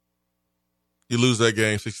terrible. You lose that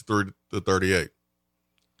game 63-38.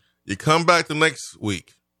 You come back the next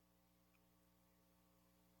week.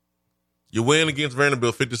 You win against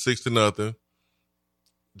Vanderbilt 56-0.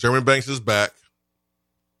 Jeremy Banks is back.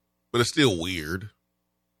 But it's still weird.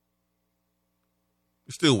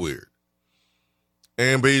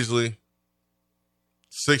 Aaron Beasley,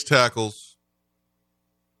 6 tackles,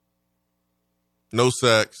 no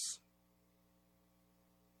sacks.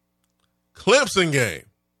 Clemson game.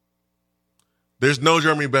 There's no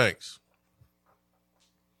Jeremy Banks.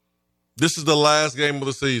 This is the last game of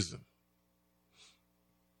the season.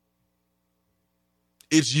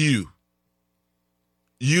 It's you.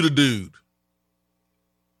 You the dude.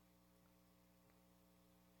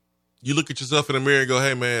 You look at yourself in the mirror and go,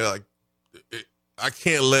 hey, man, like, I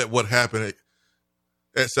can't let what happened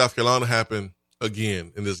at South Carolina happen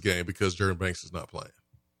again in this game because Jeremy Banks is not playing.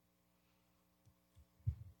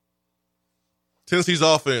 Tennessee's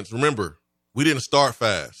offense, remember, we didn't start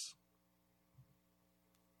fast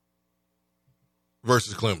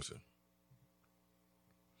versus Clemson.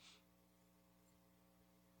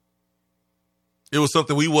 It was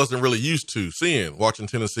something we wasn't really used to seeing, watching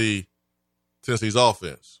Tennessee's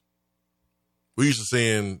offense. We used to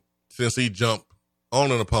seeing Tennessee jump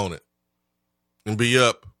on an opponent and be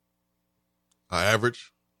up an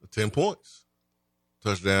average of 10 points,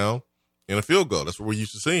 touchdown, and a field goal. That's what we're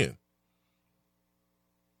used to seeing.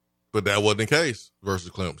 But that wasn't the case versus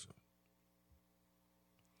Clemson.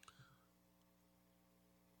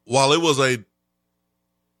 While it was a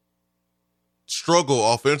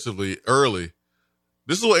struggle offensively early,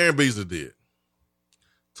 this is what Aaron Beasley did.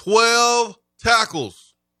 12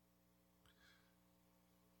 tackles.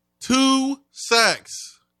 2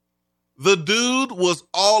 sacks. The dude was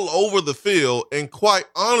all over the field and quite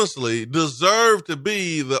honestly deserved to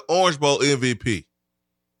be the Orange Bowl MVP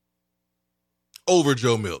over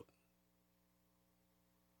Joe Milton.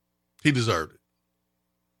 He deserved it.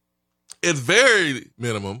 At very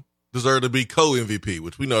minimum, deserved to be co-MVP,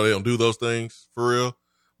 which we know they don't do those things for real.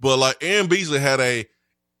 But like Aaron Beasley had a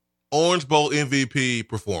Orange Bowl MVP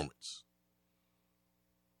performance.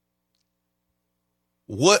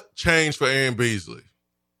 What changed for Aaron Beasley?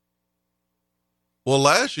 Well,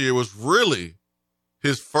 last year was really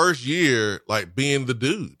his first year like being the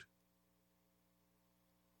dude.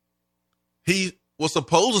 He was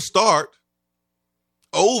supposed to start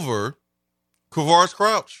over Kavarius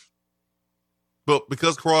Crouch. But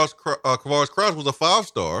because Kavarius Crouch was a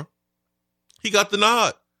 5-star, he got the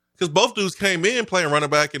nod. Because both dudes came in playing running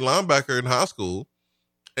back and linebacker in high school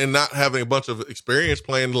and not having a bunch of experience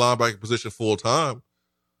playing the linebacker position full time.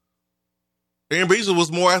 Aaron Beasley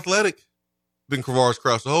was more athletic than Kavarius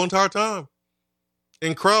Crouch the whole entire time.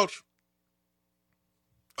 And Crouch,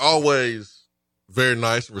 always very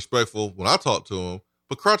nice and respectful when I talked to him,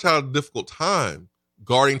 but Crouch had a difficult time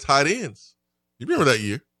guarding tight ends. You remember that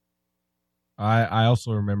year? I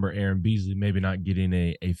also remember Aaron Beasley maybe not getting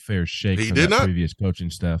a fair shake He from did that not. previous coaching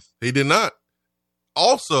staff. He did not.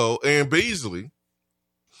 Also, Aaron Beasley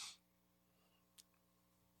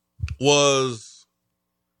was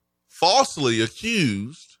falsely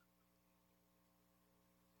accused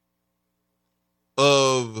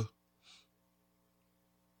of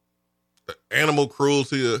animal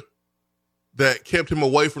cruelty that kept him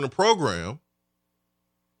away from the program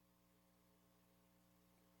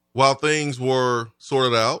while things were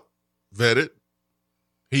sorted out, vetted.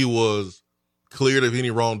 He was cleared of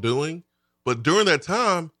any wrongdoing. But during that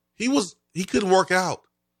time, he couldn't work out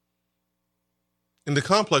in the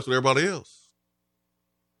complex with everybody else.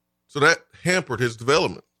 So that hampered his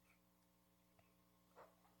development.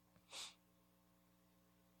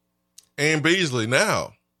 And Beasley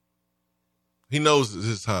now, he knows it's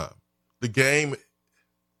his time. The game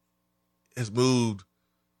has moved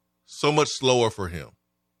so much slower for him.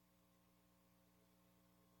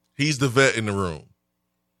 He's the vet in the room.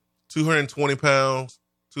 220 pounds,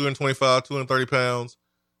 225, 230 pounds.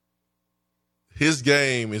 His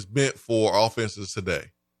game is meant for offenses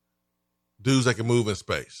today. Dudes that can move in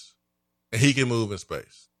space. And he can move in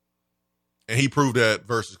space. And he proved that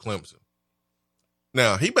versus Clemson.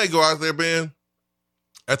 Now, he may go out there, Ben,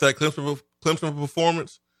 at that Clemson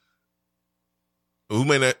performance. We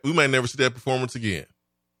may never see that performance again.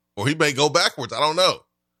 Or he may go backwards. I don't know.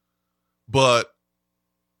 But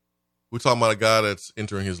we're talking about a guy that's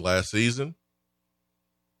entering his last season.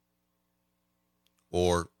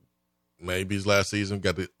 Or maybe his last season.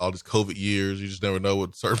 Got all these COVID years. You just never know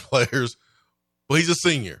with certain players. But he's a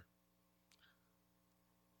senior.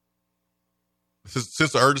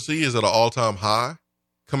 Since the urgency is at an all-time high,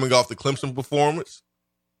 coming off the Clemson performance,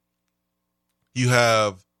 you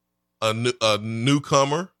have a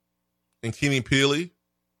newcomer in Kenny Pili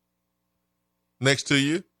next to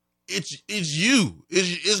you. It's you.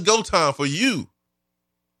 It's go time for you.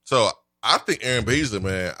 So I think Aaron Beasley,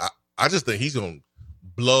 man, I just think he's going to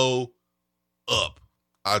blow up.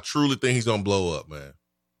 I truly think he's going to blow up, man.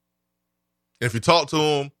 If you talk to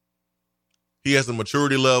him, he has a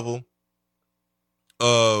maturity level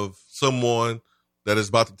of someone that is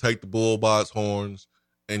about to take the bull by its horns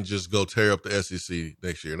and just go tear up the SEC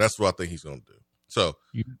next year. And that's what I think he's going to do. So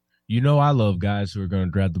you know I love guys who are going to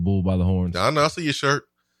grab the bull by the horns. I know. I see your shirt.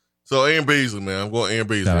 So Aaron Beasley, man. I'm going Aaron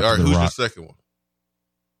Beasley. All right, who's your second one?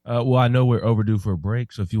 Well, I know we're overdue for a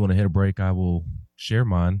break, so if you want to hit a break, I will share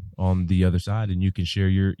mine on the other side, and you can share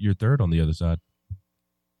your third on the other side.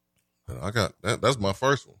 I got that. That's my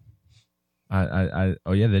first one.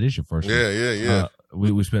 Oh yeah, that is your first one. Yeah.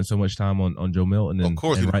 We spent so much time on Joe Milton, and, of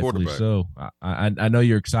course, and he's rightfully so. I know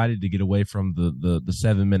you're excited to get away from the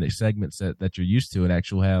 7-minute segments that you're used to and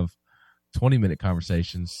actually have 20-minute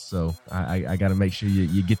conversations. So I got to make sure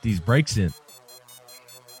you get these breaks in.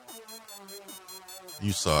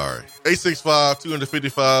 You sorry.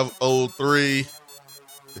 865-255-03.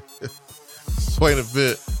 Swain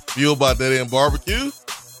Event, fueled by Dead End Barbecue.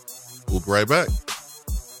 We'll be right back.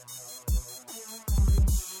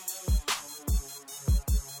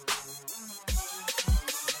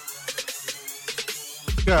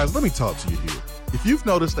 Guys, let me talk to you here. If you've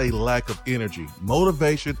noticed a lack of energy,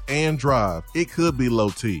 motivation, and drive, it could be low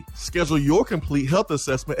T. Schedule your complete health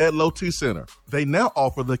assessment at Low T Center. They now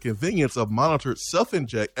offer the convenience of monitored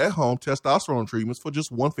self-inject at-home testosterone treatments for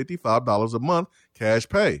just $155 a month cash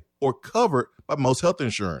pay, or covered by most health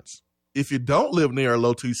insurance. If you don't live near a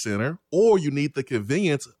Low T Center, or you need the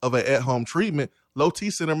convenience of an at-home treatment, Low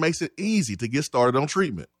T Center makes it easy to get started on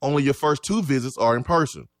treatment. Only your first 2 visits are in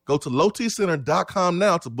person. Go to lowtcenter.com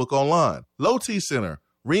now to book online. Low T Center,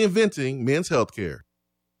 reinventing men's healthcare.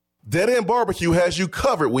 Dead End Barbecue has you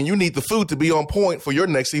covered when you need the food to be on point for your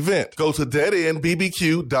next event. Go to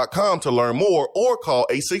deadendbbq.com to learn more or call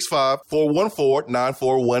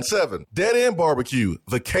 865-414-9417. Dead End Barbecue,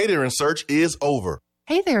 the catering search is over.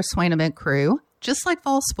 Hey there, Swain Event crew. Just like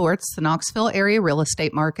fall sports, the Knoxville area real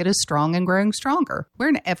estate market is strong and growing stronger. We're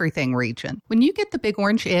an everything region. When you get the big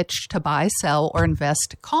orange itch to buy, sell, or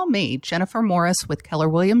invest, call me, Jennifer Morris with Keller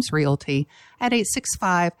Williams Realty at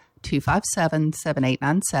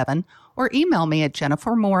 865-257-7897 or email me at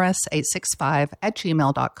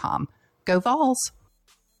jennifermorris865@gmail.com. Go Vols!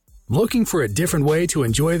 Looking for a different way to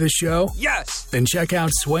enjoy the show? Yes! Then check out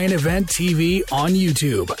Swain Event TV on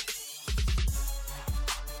YouTube.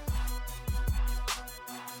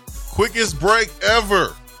 Quickest break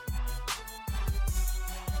ever.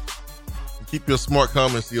 Keep your smart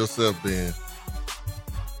comments to yourself, Ben.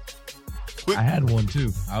 I had one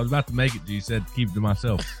too. I was about to make it. You said keep it to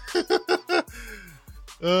myself.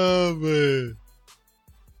 Oh, man.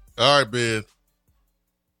 All right, man.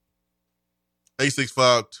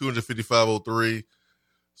 865-255-03.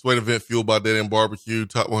 Swain Event fueled by Dead End Barbecue,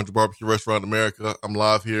 top 100 barbecue restaurant in America. I'm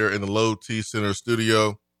live here in the Low T Center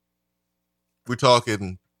studio. We're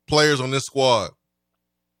talking players on this squad.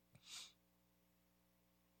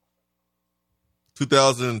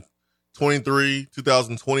 2023,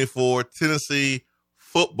 2024 Tennessee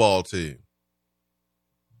football team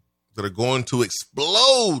that are going to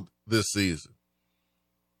explode this season.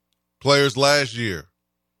 Players last year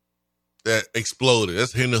that exploded.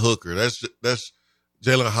 That's Hendon Hooker. That's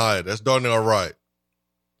Jalen Hyatt. That's Darnell Wright.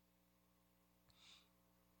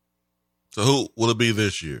 So who will it be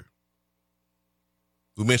this year?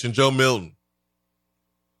 We mentioned Joe Milton.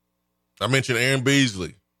 I mentioned Aaron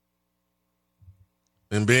Beasley.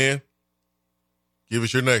 And Ben, give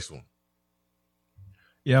us your next one.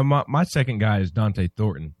 Yeah, my second guy is Dante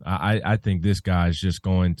Thornton. I think this guy is just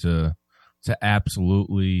going to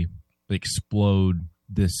absolutely explode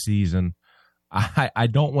this season. I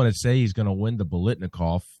don't want to say he's going to win the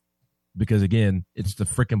Biletnikoff because, again, it's the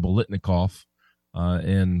freaking Biletnikoff.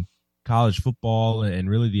 And college football and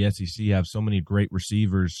really the SEC have so many great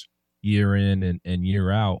receivers year in and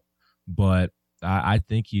year out. But I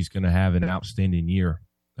think he's going to have an outstanding year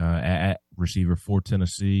at receiver for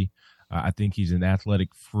Tennessee. I think he's an athletic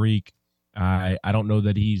freak. I don't know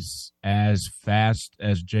that he's as fast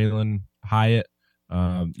as Jalen Hyatt.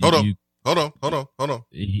 Hold on.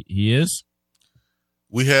 He is?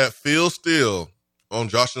 We had Phil Steele on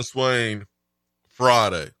Josh and Swain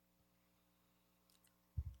Friday.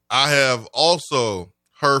 I have also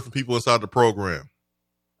heard from people inside the program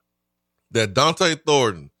that Dante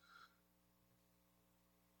Thornton,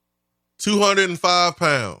 205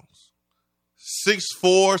 pounds,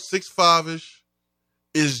 6'4", 6'5"-ish,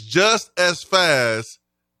 is just as fast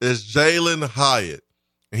as Jalen Hyatt.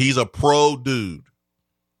 And he's a pro dude.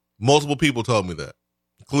 Multiple people told me that,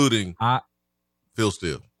 including Phil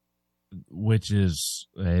Steele. Which is,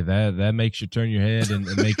 hey, that makes you turn your head and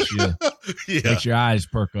makes you makes your eyes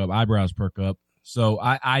perk up, eyebrows perk up. So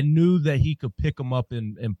I knew that he could pick them up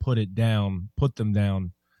and put them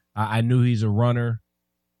down. I knew he's a runner.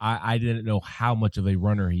 I didn't know how much of a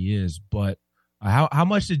runner he is, but how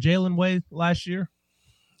much did Jalen weigh last year?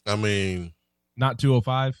 I mean, not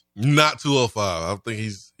 205. Not 205. I don't think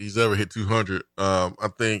he's ever hit 200. I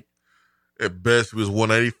think at best he was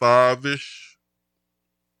 185-ish.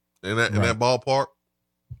 In that ballpark.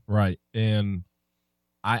 Right. And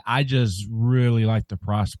I just really like the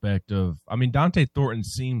prospect of, Dante Thornton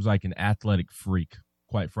seems like an athletic freak,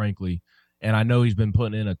 quite frankly. And I know he's been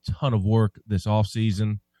putting in a ton of work this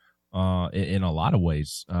offseason in a lot of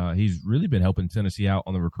ways. He's really been helping Tennessee out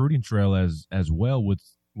on the recruiting trail as well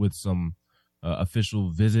with some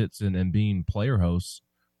official visits and being player hosts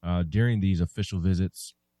during these official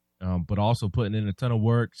visits. But also putting in a ton of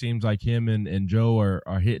work. Seems like him and Joe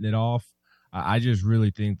are hitting it off. I just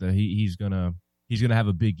really think that he's gonna have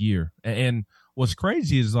a big year. And what's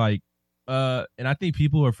crazy is and I think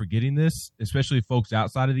people are forgetting this, especially folks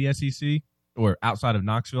outside of the SEC or outside of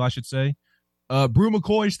Knoxville, I should say. Brew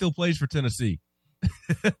McCoy still plays for Tennessee.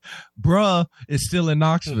 Bruh is still in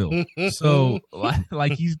Knoxville, so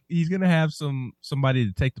like he's gonna have somebody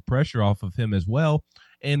to take the pressure off of him as well.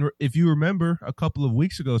 And if you remember a couple of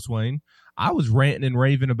weeks ago, Swain, I was ranting and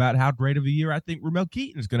raving about how great of a year I think Ramel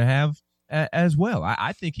Keaton is going to have as well.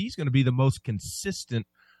 I think he's going to be the most consistent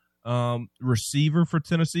receiver for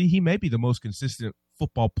Tennessee. He may be the most consistent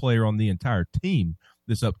football player on the entire team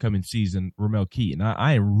this upcoming season, Ramel Keaton.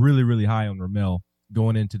 I am really, really high on Ramel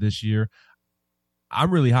going into this year.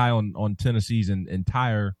 I'm really high on Tennessee's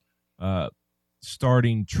entire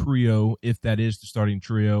starting trio, if that is the starting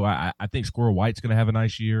trio. I think Squirrel White's going to have a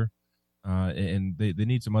nice year, and they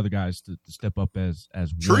need some other guys to step up as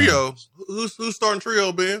trio. Well. Who's starting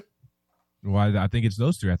trio, Ben? Well, I think it's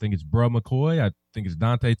those three. I think it's Bro McCoy. I think it's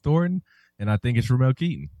Dante Thornton, and I think it's Ramel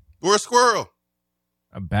Keaton. Where's Squirrel?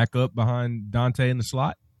 I'm back up behind Dante in the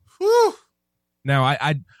slot. Whew. Now,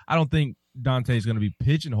 I don't think Dante is going to be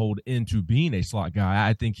pigeonholed into being a slot guy.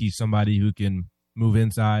 I think he's somebody who can move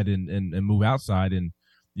inside and move outside, and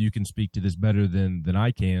you can speak to this better than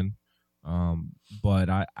I can. But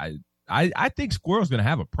I think Squirrel's going to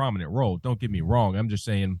have a prominent role. Don't get me wrong. I'm just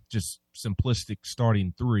saying, just simplistic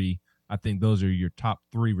starting three. I think those are your top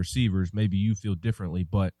three receivers. Maybe you feel differently,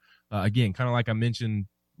 but again, kind of like I mentioned,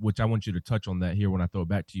 which I want you to touch on that here when I throw it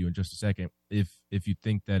back to you in just a second. If you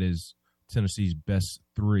think that is Tennessee's best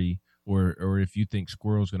three, or if you think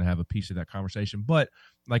Squirrel's going to have a piece of that conversation. But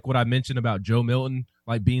like what I mentioned about Joe Milton,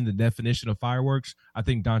 like being the definition of fireworks, I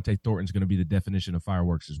think Dante Thornton's going to be the definition of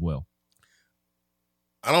fireworks as well.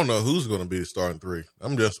 I don't know who's going to be the starting three.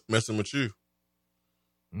 I'm just messing with you.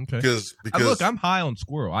 Okay. Because look, I'm high on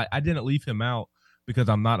Squirrel. I didn't leave him out because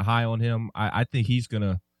I'm not high on him. I think he's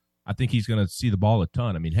gonna see the ball a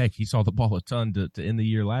ton. I mean, heck, he saw the ball a ton to end the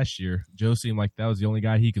year last year. Joe seemed like that was the only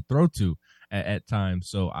guy he could throw to at times.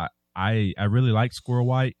 So I really like Squirrel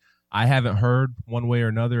White. I haven't heard one way or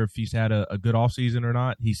another if he's had a good offseason or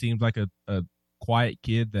not. He seems like a quiet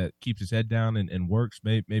kid that keeps his head down and works.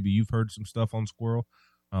 Maybe you've heard some stuff on Squirrel,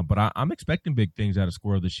 but I'm expecting big things out of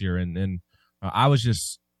Squirrel this year. And I was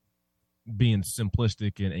just being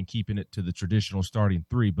simplistic and keeping it to the traditional starting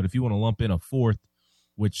three. But if you want to lump in a fourth,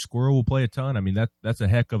 which Squirrel will play a ton, I mean, that's a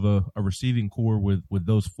heck of a receiving core with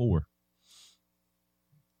those four.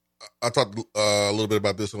 I talked a little bit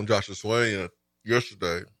about this on Joshua Swain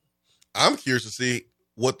yesterday. I'm curious to see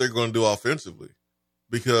what they're going to do offensively,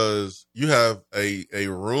 because you have a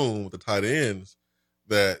room with the tight ends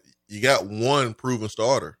that you got one proven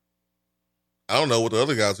starter. I don't know what the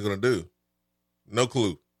other guys are going to do. No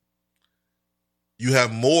clue. You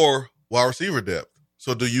have more wide receiver depth.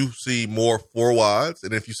 So do you see more four wides?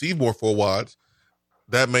 And if you see more four wides,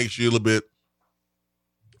 that makes you a little bit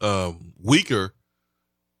weaker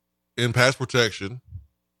in pass protection,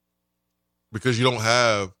 because you don't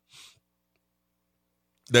have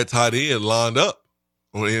that tight end lined up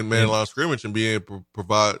on the in-man line of scrimmage and being able to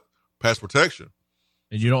provide pass protection.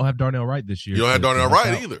 And you don't have Darnell Wright this year. You don't have Darnell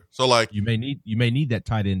Wright either. So, like, you may need that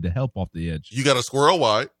tight end to help off the edge. You got a Squirrel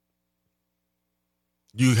White.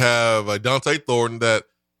 You have a Dante Thornton that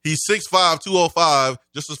he's 6'5", 205,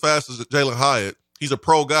 just as fast as Jalen Hyatt. He's a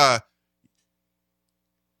pro guy.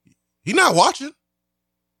 He's not watching.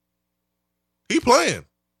 He playing.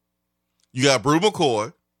 You got Brew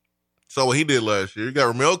McCoy. Saw what he did last year. You got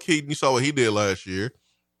Ramel Keaton. You saw what he did last year.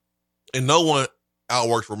 And no one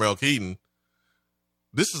outworks Ramel Keaton.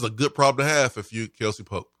 This is a good problem to have if you Kelsey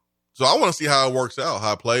Pope. So I want to see how it works out,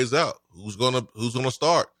 how it plays out. Who's gonna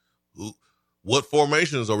start? What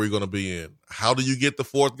formations are we going to be in? How do you get the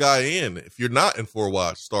fourth guy in if you're not in four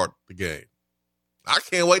wide to start the game? I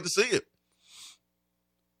can't wait to see it.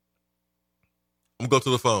 I'm going to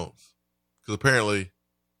go to the phones because apparently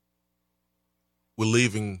we're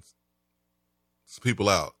leaving some people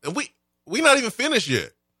out. And we not even finished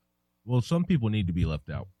yet. Well, some people need to be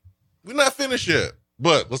left out. We're not finished yet,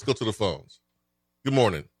 but let's go to the phones. Good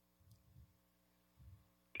morning.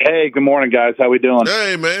 Hey, good morning, guys. How we doing?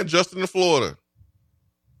 Hey, man. Justin in Florida.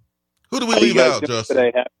 Who do we leave out, Justin?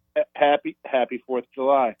 Today? Happy 4th of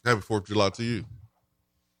July. Happy 4th of July to you.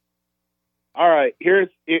 All right. Here's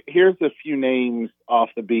a few names off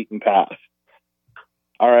the beaten path.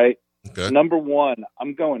 All right. Okay. Number one,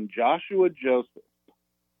 I'm going Joshua Joseph.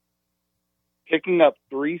 Picking up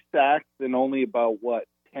 3 sacks in only about,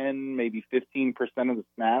 10, maybe 15% of the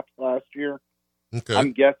snaps last year. Okay.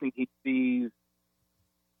 I'm guessing he sees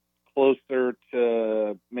closer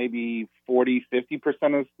to maybe 40, 50% of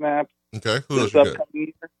the snaps. Okay. Who else this you got?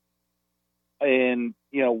 upcoming year. And,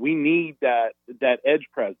 we need that edge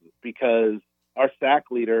presence because our sack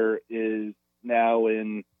leader is now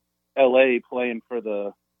in LA playing for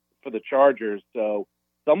the Chargers. So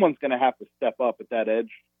someone's going to have to step up at that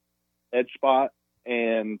edge spot.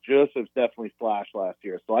 And Joseph's definitely flashed last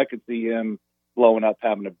year. So I could see him blowing up,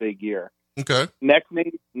 having a big year. Okay. Next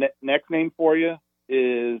name for you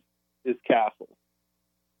is Castle.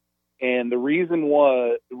 And the reason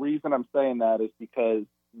I'm saying that is because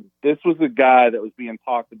this was a guy that was being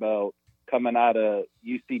talked about coming out of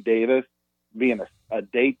UC Davis being a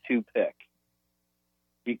day 2 pick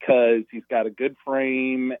because he's got a good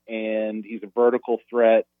frame and he's a vertical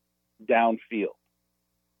threat downfield.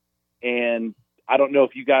 And I don't know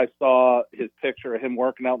if you guys saw his picture of him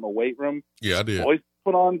working out in the weight room. Yeah, I did. Boys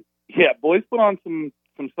put on some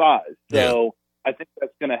size. So I think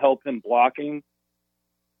that's going to help him blocking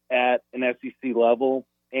at an SEC level.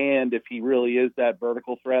 And if he really is that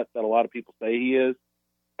vertical threat that a lot of people say he is,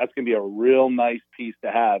 that's going to be a real nice piece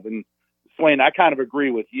to have. And Swain, I kind of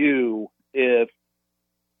agree with you. If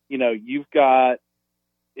you've got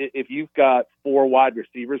 4 wide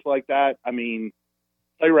receivers like that, I mean,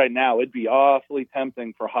 tell you right now, it'd be awfully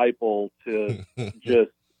tempting for Heupel to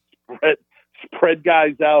just spread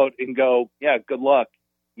guys out and go, yeah, good luck.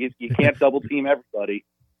 You can't double team everybody.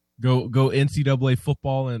 Go NCAA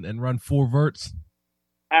football and run 4 verts.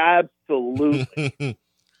 Absolutely.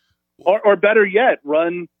 or better yet,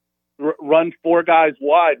 run 4 guys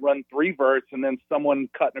wide, run 3 verts, and then someone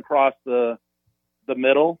cutting across the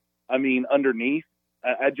middle. I mean, underneath.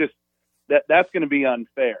 that's going to be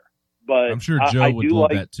unfair. But I'm sure Joe would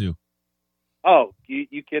love that too. Oh,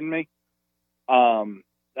 you kidding me? I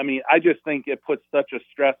mean, I just think it puts such a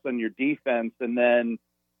stress on your defense, and then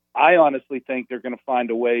I honestly think they're going to find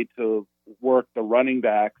a way to work the running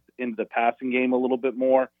backs into the passing game a little bit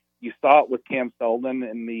more. You saw it with Cam Selden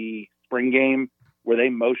in the spring game where they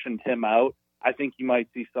motioned him out. I think you might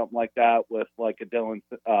see something like that with like a Dylan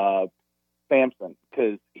Sampson,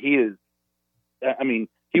 because he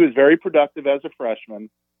was very productive as a freshman,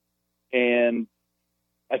 and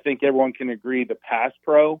I think everyone can agree the pass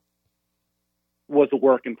pro was a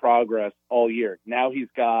work in progress all year. Now he's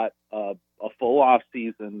got a full off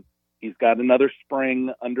season. He's got another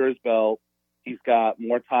spring under his belt. He's got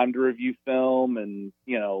more time to review film and,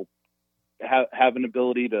 have an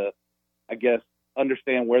ability to, I guess,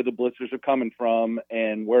 understand where the blitzers are coming from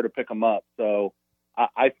and where to pick them up. So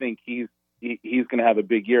I think he's going to have a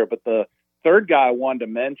big year. But the third guy I wanted to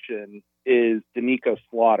mention is Danico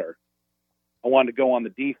Slaughter. I wanted to go on the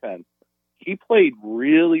defense. He played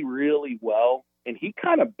really, really well, and he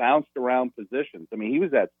kind of bounced around positions. I mean, he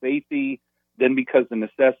was at safety. Then because of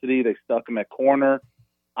necessity, they stuck him at corner.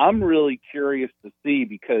 I'm really curious to see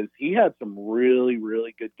because he had some really,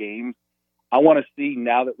 really good games. I want to see,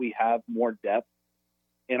 now that we have more depth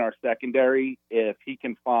in our secondary, if he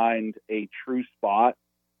can find a true spot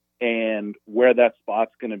and where that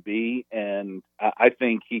spot's going to be. And I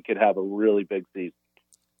think he could have a really big season.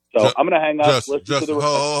 So I'm going to hang up. Justin,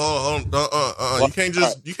 hold on.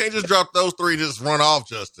 You can't just drop those three, just run off,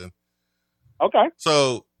 Justin. Okay.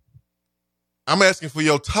 So I'm asking for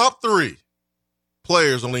your top three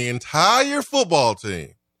players on the entire football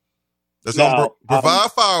team that's going to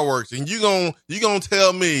provide fireworks, and you gonna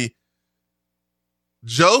tell me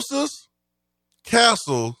Joseph,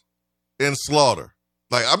 Castle, and Slaughter.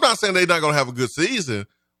 Like, I'm not saying they're not going to have a good season,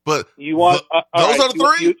 but you want those are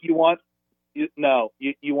the three. You want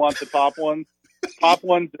the top ones. Top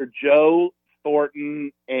ones are Joe,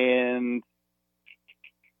 Thornton, and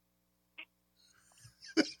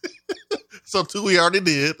so two we already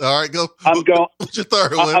did. All right, go. What's your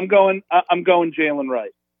third one? I'm going Jalen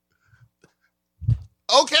Wright.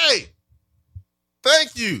 Okay,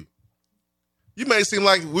 thank you. You may seem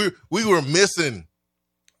like we were missing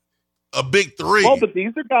a big three. Well, but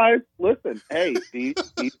these are guys. Listen, hey, these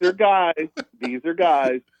are guys. These are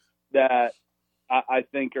guys that I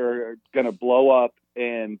think are going to blow up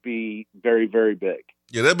and be very, very big.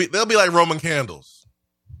 Yeah, they'll be like Roman candles.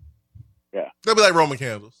 Yeah, they'll be like Roman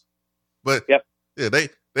candles. But yep. Yeah, they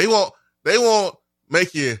won't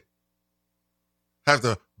make you have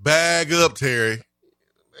to bag up, Terry.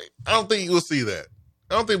 I don't think we'll see that.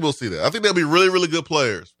 I think they'll be really, really good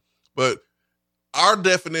players. But our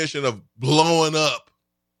definition of blowing up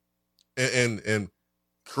and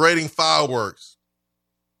creating fireworks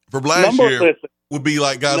for last year would be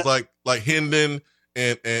like guys like Hendon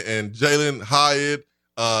and Jalen Hyatt,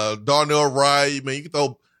 Darnell Wright. Man, you can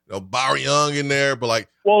throw Byron Young in there, but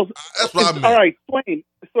that's what I meant. All right,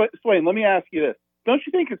 Swain, let me ask you this. Don't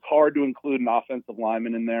you think it's hard to include an offensive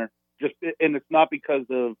lineman in there? And it's not because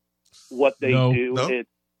of what they do.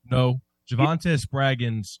 No. Javonte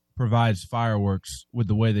Spraggins provides fireworks with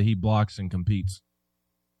the way that he blocks and competes.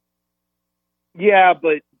 Yeah,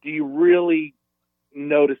 but do you really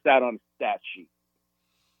notice that on a stat sheet?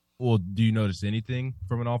 Well, do you notice anything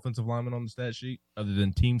from an offensive lineman on the stat sheet other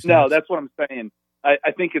than team stats? No, that's what I'm saying.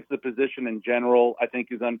 I think it's the position in general I think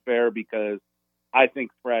is unfair because I think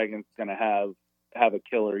Spraggins going to have a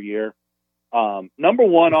killer year. Number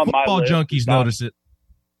one on my list. Football junkies notice it.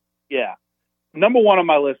 Yeah. Number one on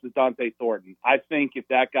my list is Dante Thornton. I think if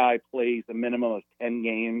that guy plays a minimum of 10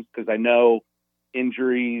 games, because I know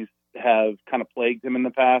injuries have kind of plagued him in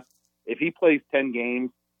the past, if he plays 10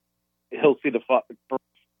 games, he'll see the first,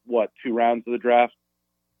 2 rounds of the draft.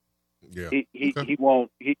 Yeah. He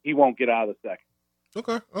won't get out of the second.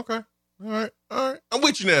 Okay. All right. I'm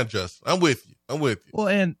with you now, Justin. I'm with you. Well,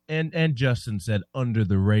 and Justin said under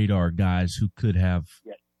the radar guys who could have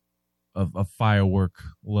a firework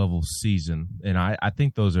level season, and I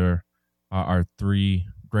think those are our three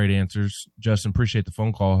great answers. Justin, appreciate the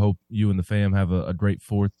phone call. Hope you and the fam have a great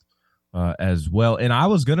fourth as well. And I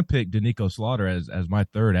was gonna pick Danico Slaughter as my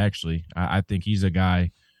third. Actually, I think he's a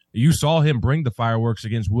guy. You saw him bring the fireworks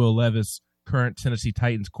against Will Levis, current Tennessee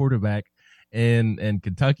Titans quarterback, and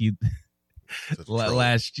Kentucky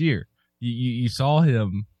last year. You saw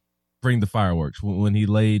him bring the fireworks when he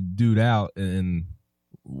laid dude out, and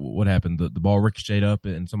what happened? The ball ricocheted up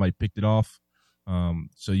and somebody picked it off.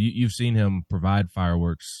 So you've seen him provide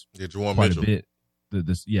fireworks quite a bit.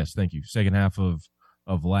 Yes, thank you. Second half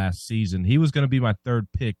of last season, he was going to be my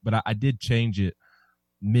third pick, but I did change it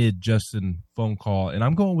mid-Justin phone call, and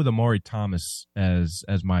I'm going with Amari Thomas as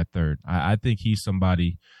my third. I think he's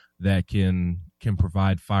somebody that can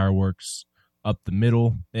provide fireworks up the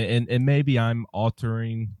middle, and maybe I'm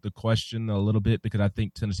altering the question a little bit because I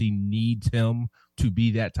think Tennessee needs him to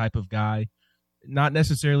be that type of guy. Not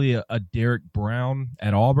necessarily a Derek Brown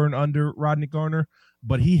at Auburn under Rodney Garner,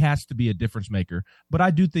 but he has to be a difference maker. But I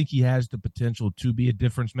do think he has the potential to be a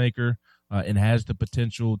difference maker and has the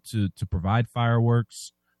potential to provide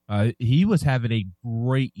fireworks. He was having a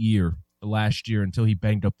great year last year until he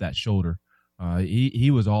banged up that shoulder. He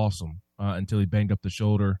was awesome until he banged up the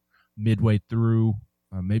shoulder midway through,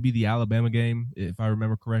 maybe the Alabama game, if I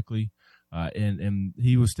remember correctly. And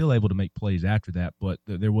he was still able to make plays after that, but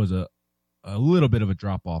there was a little bit of a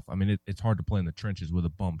drop off. I mean, it's hard to play in the trenches with a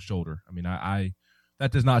bum shoulder. I mean, I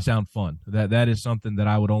that does not sound fun. That is something that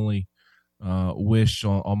I would only wish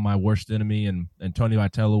on my worst enemy, and Tony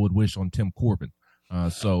Vitello would wish on Tim Corbin.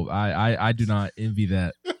 So I do not envy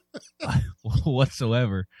that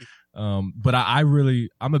whatsoever. But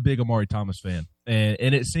I'm a big Amari Thomas fan,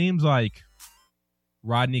 and it seems like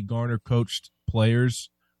Rodney Garner coached players,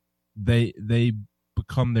 they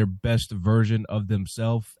become their best version of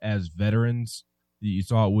themselves as veterans. You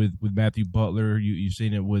saw it with Matthew Butler. You've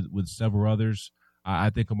seen it with several others.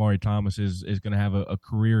 I think Amari Thomas is going to have a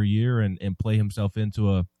career year and play himself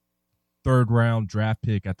into a third-round draft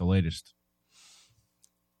pick at the latest.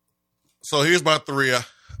 So here's my three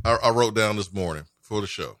I wrote down this morning for the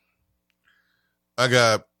show. I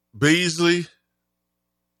got Beasley.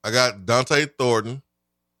 I got Dante Thornton.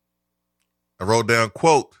 I wrote down,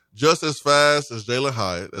 quote, just as fast as Jalen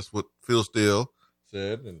Hyatt. That's what Phil Steele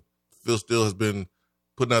said. And Phil Steele has been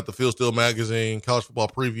putting out the Phil Steele magazine, college football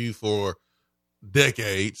preview for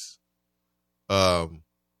decades. And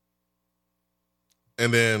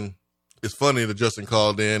then it's funny that Justin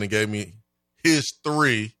called in and gave me his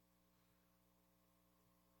three.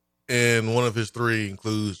 And one of his three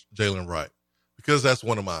includes Jalen Wright, because that's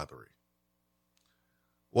one of my three.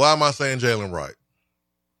 Why am I saying Jalen Wright?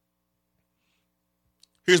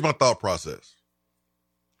 Here's my thought process.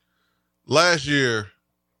 Last year,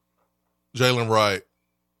 Jalen Wright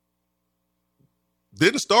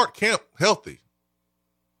didn't start camp healthy.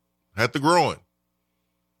 Had the groin.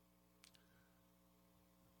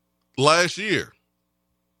 Last year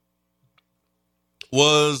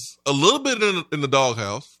was a little bit in the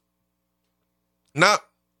doghouse. Not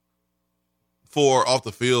for off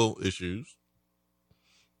the field issues,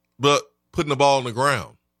 but putting the ball on the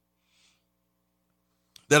ground.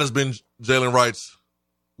 That has been Jalen Wright's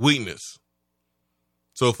weakness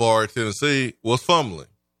so far at Tennessee, was fumbling.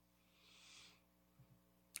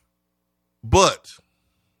 But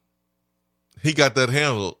he got that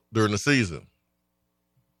handled during the season.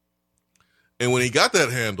 And when he got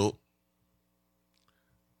that handled,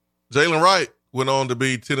 Jalen Wright went on to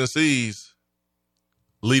be Tennessee's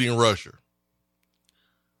leading rusher,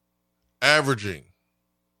 averaging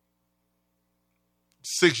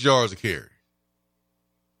 6 yards a carry.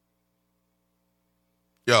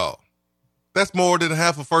 Y'all, that's more than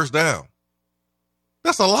half a first down.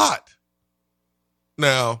 That's a lot.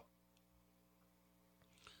 Now,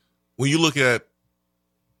 when you look at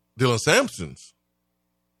Dylan Sampson's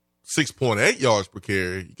 6.8 yards per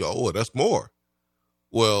carry, you go, oh, that's more.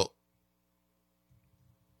 Well,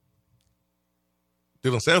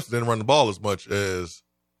 Dylan Sampson didn't run the ball as much as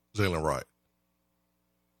Jalen Wright.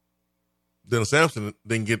 Dylan Sampson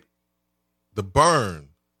didn't get the burn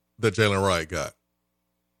that Jalen Wright got.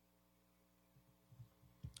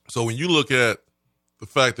 So when you look at the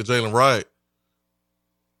fact that Jalen Wright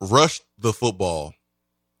rushed the football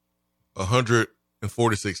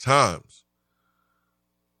 146 times,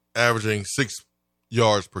 averaging 6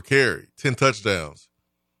 yards per carry, 10 touchdowns,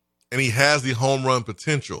 and he has the home run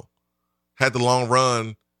potential, had the long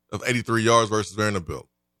run of 83 yards versus Vanderbilt.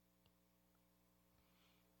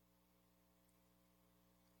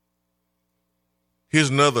 Here's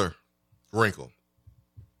another wrinkle.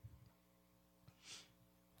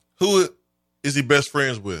 Who is he best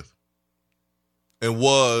friends with and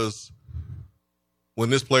was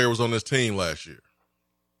when this player was on this team last year?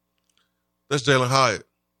 That's Jalen Hyatt.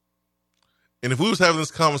 And if we was having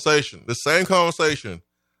this conversation, the same conversation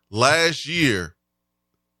last year,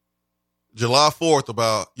 July 4th,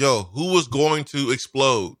 about, who was going to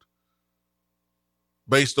explode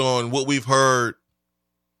based on what we've heard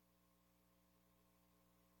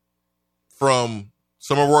from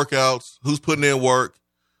summer workouts, who's putting in work,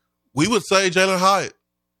 we would say Jalen Hyatt.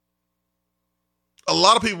 A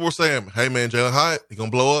lot of people were saying, hey, man, Jalen Hyatt, he's going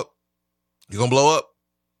to blow up. He's going to blow up.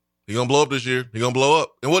 He's going to blow up this year. He's going to blow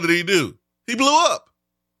up. And what did he do? He blew up.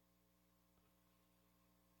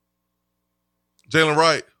 Jalen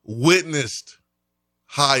Wright witnessed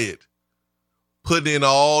Hyatt putting in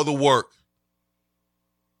all the work,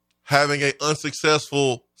 having an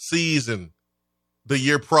unsuccessful season the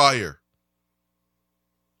year prior,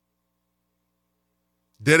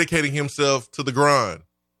 dedicating himself to the grind,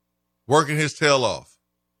 working his tail off.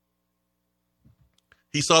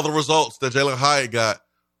 He saw the results that Jalen Hyatt got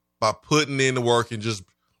by putting in the work and just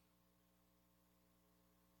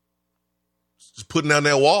putting down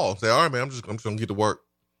that wall and say, all right, man, I'm just going to get to work.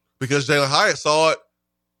 Because Jalen Hyatt saw it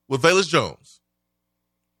with Velus Jones.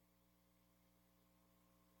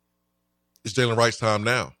 It's Jalen Wright's time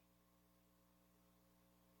now.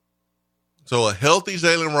 So a healthy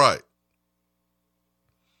Jalen Wright,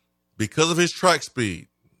 because of his track speed,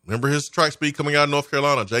 remember his track speed coming out of North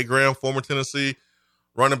Carolina, Jay Graham, former Tennessee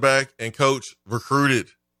running back and coach, recruited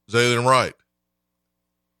Jalen Wright.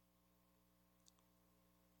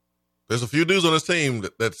 There's a few dudes on this team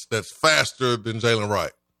that's faster than Jalen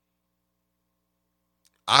Wright.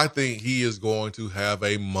 I think he is going to have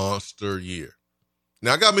a monster year.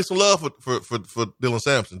 Now, I got me some love for Dylan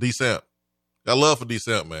Sampson, D-Samp. Got love for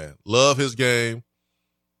D-Samp, man. Love his game.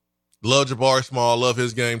 Love Jabari Small. Love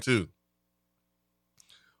his game, too.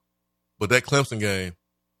 But that Clemson game,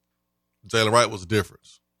 Jalen Wright was the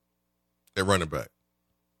difference at running back.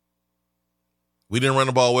 We didn't run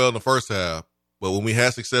the ball well in the first half, but when we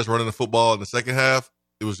had success running the football in the second half,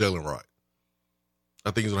 it was Jalen Wright.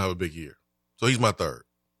 I think he's going to have a big year. So he's my third.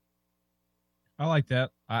 I like that.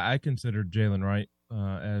 I consider Jalen Wright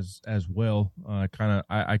as well.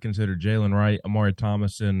 I consider Jalen Wright, Amari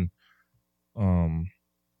Thomas, and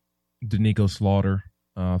Danico Slaughter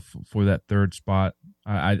for that third spot.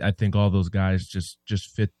 I think all those guys just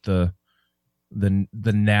fit the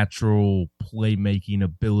natural playmaking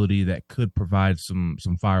ability that could provide some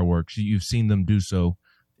fireworks. You've seen them do so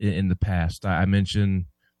in the past. I mentioned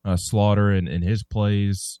Slaughter and his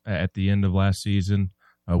plays at the end of last season.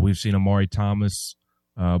 We've seen Amari Thomas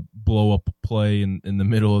blow up a play in the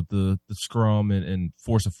middle of the scrum and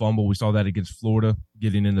force a fumble. We saw that against Florida,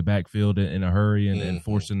 getting in the backfield in a hurry and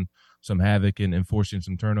forcing some havoc and forcing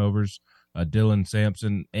some turnovers. Dylan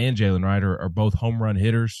Sampson and Jalen Wright are both home run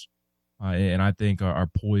hitters, and I think are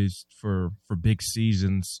poised for big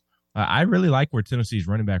seasons. I really like where Tennessee's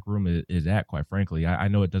running back room is at, quite frankly. I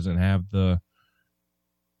know it doesn't have the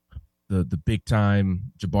big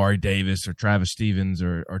time Jabari Davis or Travis Stevens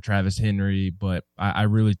or Travis Henry, but I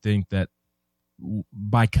really think that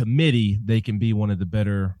by committee they can be one of the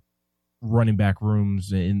better running back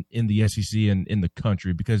rooms in the SEC and in the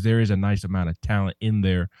country, because there is a nice amount of talent in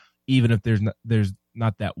there, even if there's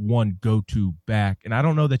not that one go-to back. And I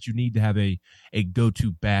don't know that you need to have a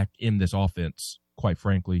go-to back in this offense, quite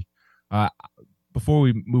frankly. Before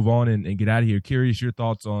we move on and get out of here, curious your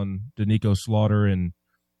thoughts on Danico Slaughter and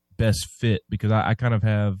best fit, because I kind of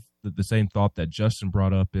have the same thought that Justin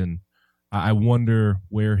brought up, and I wonder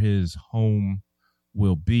where his home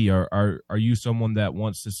will be. Are you someone that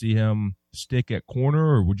wants to see him stick at corner,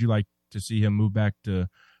 or would you like to see him move back to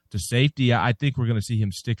safety? I think we're going to see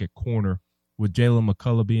him stick at corner with Jalen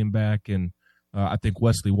McCullough being back, and I think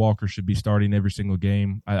Wesley Walker should be starting every single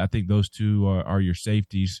game. I think those two are your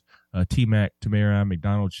safeties. T-Mac, Tamara,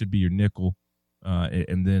 McDonald should be your nickel.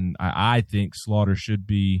 And then I think Slaughter should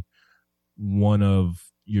be one of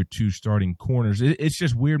your two starting corners. It's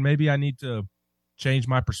just weird. Maybe I need to change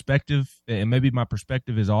my perspective, and maybe my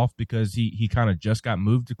perspective is off because he kind of just got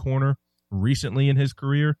moved to corner recently in his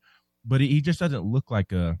career, but he just doesn't look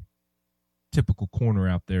like a typical corner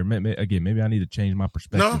out there. Again, maybe I need to change my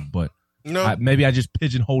perspective, but maybe I just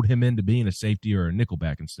pigeonholed him into being a safety or a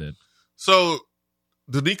nickelback instead. So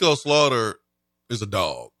Danico Slaughter is a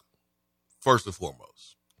dog, first and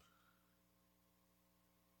foremost.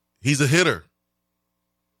 He's a hitter.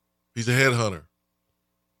 He's a headhunter.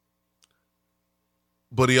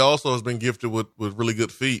 But he also has been gifted with really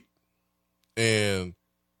good feet. And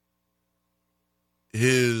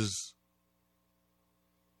his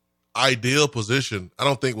ideal position, I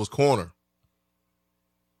don't think, was corner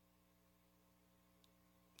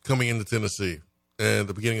coming into Tennessee and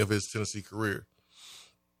the beginning of his Tennessee career.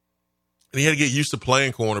 And he had to get used to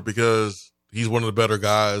playing corner because he's one of the better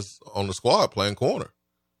guys on the squad playing corner.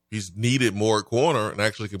 He's needed more at corner and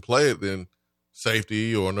actually can play it than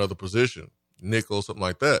safety or another position, nickel, something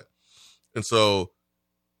like that. And so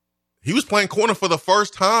he was playing corner for the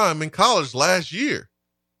first time in college last year.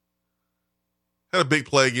 Had a big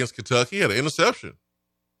play against Kentucky, had an interception.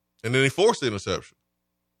 And then he forced the interception.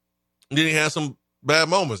 And then he had some bad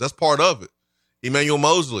moments. That's part of it. Emmanuel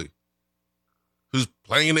Mosley, who's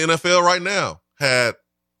playing in the NFL right now, had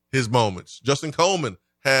his moments. Justin Coleman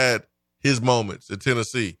had his moments at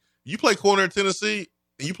Tennessee. You play corner in Tennessee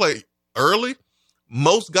and you play early,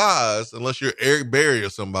 most guys, unless you're Eric Berry or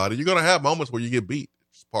somebody, you're going to have moments where you get beat.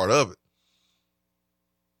 It's part of it.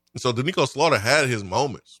 And so Danico Slaughter had his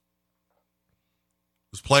moments.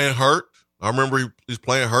 He was playing hurt. I remember he was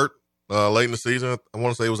playing hurt late in the season. I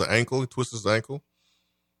want to say it was an ankle. He twisted his ankle.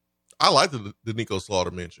 I like the Danico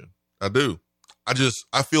Slaughter mention. I do.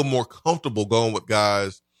 I feel more comfortable going with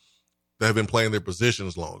guys that have been playing their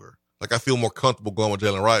positions longer. Like I feel more comfortable going with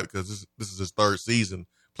Jalen Wright because this is his third season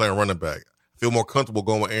playing running back. I feel more comfortable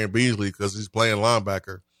going with Aaron Beasley because he's playing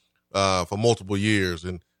linebacker for multiple years,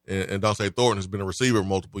 and Dante Thornton has been a receiver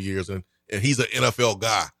multiple years, and he's an NFL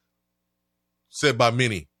guy, said by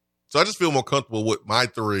many. So I just feel more comfortable with my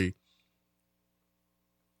three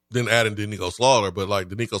than adding Danico Slaughter, but like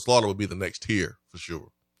Danico Slaughter would be the next tier for sure.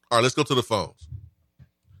 All right, let's go to the phones.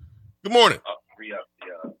 Good morning.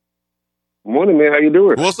 Morning, man. How you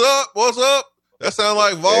doing? What's up? What's up? That sounds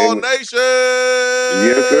like Vol Nation.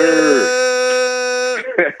 Yes, sir.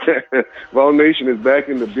 Vol Nation is back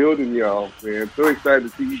in the building, y'all. Man, so excited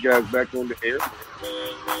to see you guys back on the air.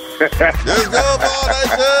 Let's go, Vol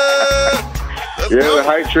Nation. Let's go. The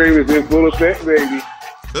hype train is in full effect, baby.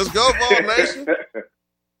 Let's go, Vol Nation.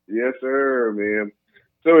 Yes, sir, man.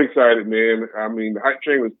 So excited, man. I mean, the hype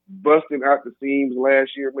train was busting out the seams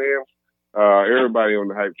last year, man. Everybody on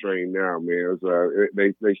the hype train now, man.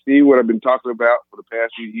 They see what I've been talking about for the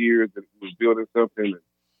past few years, and was building something.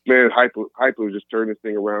 Man, hype just turned this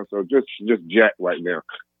thing around. So just jacked right now.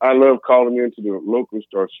 I love calling into the local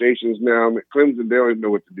star stations now. Clemson, they don't even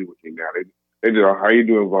know what to do with me now. They just, how you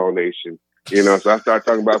doing, Vol Nation? You know, so I start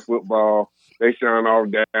talking about football. They sound all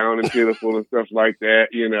down and pitiful and stuff like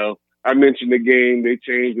that. You know, I mentioned the game. They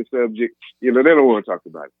changed the subject. You know, they don't want to talk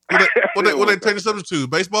about it. What they change the subject to?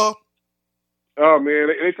 Baseball? Oh man,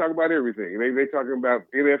 they talk about everything. They talking about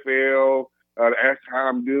NFL. Ask how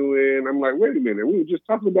I'm doing. I'm like, wait a minute, we were just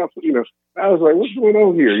talking about, you know. I was like, what's going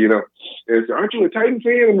on here? You know, aren't you a Titan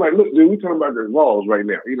fan? I'm like, look, dude, we talking about the Vols right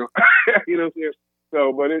now. You know, you know what I'm saying?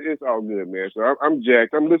 So, but it's all good, man. So I'm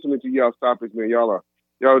jacked. I'm listening to y'all's topics, man. Y'all are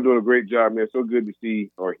doing a great job, man. So good to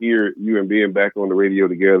see or hear you and being back on the radio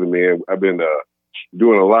together, man. I've been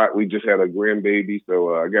doing a lot. We just had a grandbaby,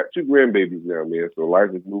 so I got 2 grandbabies now, man. So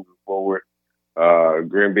life is moving forward. A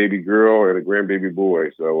grandbaby girl and a grandbaby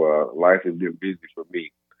boy. So life has been busy for me.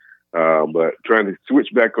 But trying to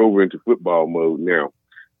switch back over into football mode now.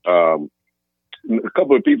 A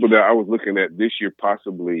couple of people that I was looking at this year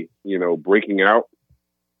possibly, you know, breaking out.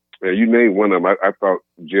 You named one of them. I thought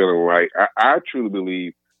Jalen Wright. I truly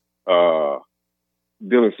believe Dylan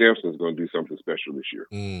Sampson is going to do something special this year.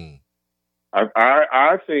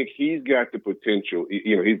 I think he's got the potential.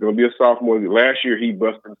 You know, he's going to be a sophomore. Last year he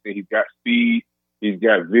busted. He's got speed. He's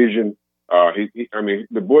got vision. I mean,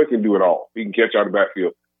 the boy can do it all. He can catch out of the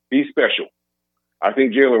backfield. He's special. I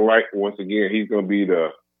think Jalen Wright, once again, he's going to be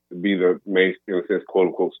the main, in a sense, quote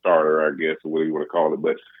unquote starter, I guess, or whatever you want to call it.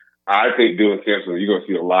 But I think Dylan Sampson, you're going to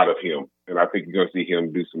see a lot of him, and I think you're going to see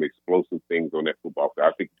him do some explosive things on that football field.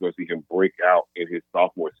 I think you're going to see him break out in his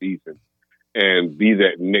sophomore season and be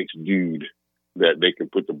that next dude that they can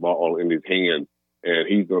put the ball in his hand, and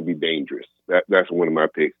he's going to be dangerous. That's one of my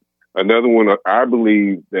picks. Another one, I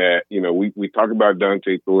believe that, you know, we talk about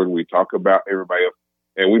Dante Thornton, we talk about everybody else,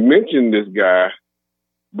 and we mentioned this guy,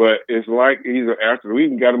 but it's like he's an after. We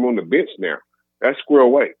even got him on the bench now. That's Squirrel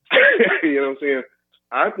White. You know what I'm saying?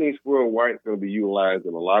 I think Squirrel White's going to be utilized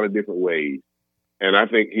in a lot of different ways, and I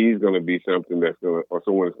think he's going to be something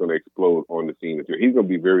someone that's going to explode on the scene. He's going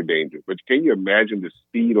to be very dangerous. But can you imagine the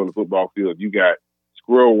speed on the football field? You got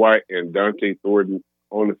Squirrel White and Dante Thornton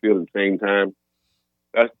on the field at the same time.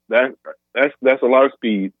 That's a lot of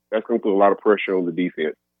speed. That's going to put a lot of pressure on the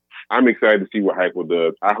defense. I'm excited to see what Heupel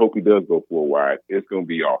does. I hope he does go full wide. It's going to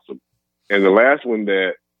be awesome. And the last one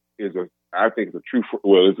that is I think is a true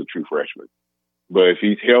freshman. But if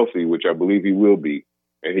he's healthy, which I believe he will be,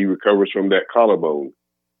 and he recovers from that collarbone,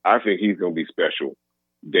 I think he's going to be special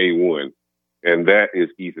day one. And that is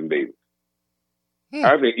Ethan Davis.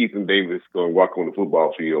 I think Ethan Davis is going to walk on the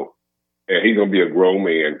football field, and he's going to be a grown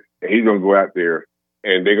man, and he's going to go out there,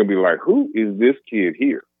 and they're going to be like, who is this kid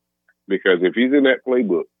here? Because if he's in that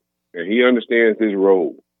playbook and he understands his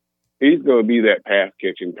role, he's going to be that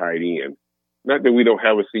pass-catching tight end. Not that we don't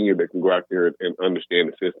have a senior that can go out there and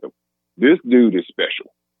understand the system. This dude is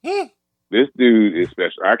special. This dude is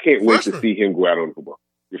special. I can't wait to see him go out on the football.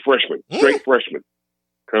 You're freshman, straight freshman,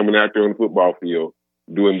 coming out there on the football field,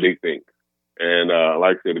 doing big things. And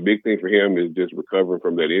like I said, the big thing for him is just recovering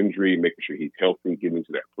from that injury, making sure he's healthy, getting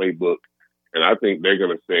into that playbook. And I think they're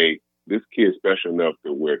going to say, this kid's special enough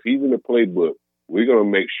to where if he's in the playbook, we're going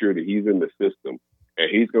to make sure that he's in the system And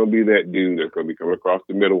he's going to be that dude that's going to be coming across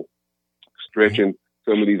the middle, stretching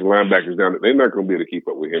some of these linebackers down. They're not going to be able to keep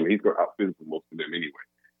up with him. He's going to out-physical most of them anyway.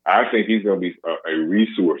 I think he's going to be a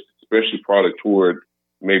resource, especially probably toward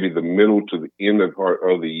maybe the middle to the end of part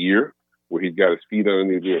of the year where he's got his feet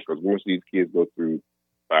underneath there. Because once these kids go through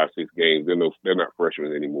 5-6 games, they're not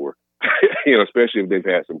freshmen anymore. Especially if they've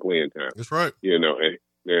had some playing time. That's right.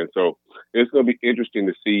 And so it's going to be interesting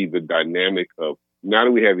to see the dynamic of now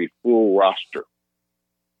that we have a full roster.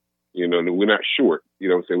 We're not short. We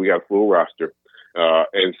got a full roster.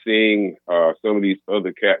 And seeing some of these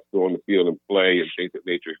other cats go on the field and play and things of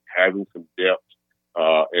nature, having some depth.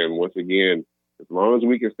 And once again, as long as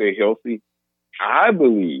we can stay healthy, I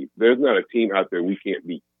believe there's not a team out there we can't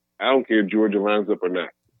beat. I don't care if Georgia lines up or not,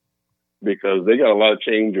 because they got a lot of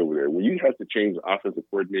change over there. When you have to change the offensive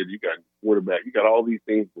coordinator, you got quarterback, you got all these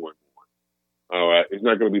things going on. It's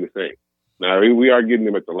not going to be the same. Now, we are getting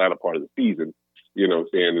them at the latter part of the season.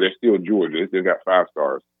 They're still Georgia. They still got 5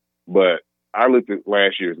 stars. But I looked at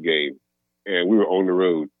last year's game, and we were on the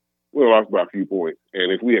road. We lost by a few points.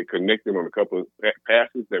 And if we had connected on a couple of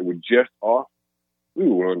passes that were just off, we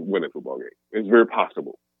would win that football game. It's very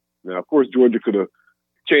possible. Now, of course, Georgia could have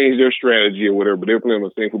changed their strategy or whatever, but they were playing on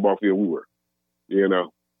the same football field we were,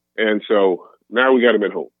 And so now we got them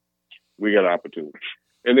at home. We got an opportunity.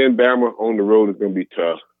 And then Bama on the road is going to be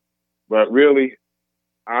tough. But really,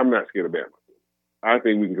 I'm not scared of Bama. I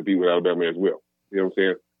think we can compete with Alabama as well. You know what I'm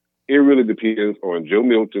saying? It really depends on Joe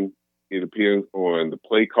Milton. It depends on the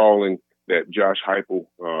play calling that Josh Heupel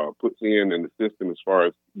puts in the system as far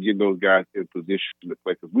as getting those guys in position to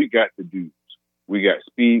play. Because we got the dudes. We got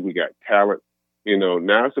speed. We got talent.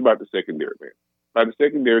 Now it's about the secondary, man. By the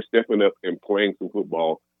secondary stepping up and playing some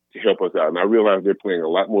football to help us out. And I realize they're playing a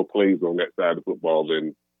lot more plays on that side of football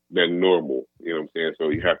than normal. You know what I'm saying? So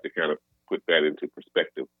you have to kind of put that into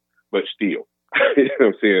perspective. But still, you know what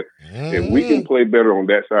I'm saying? If we can play better on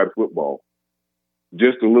that side of football,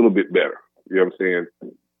 just a little bit better, you know what I'm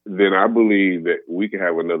saying? Then I believe that we can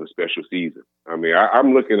have another special season. I mean,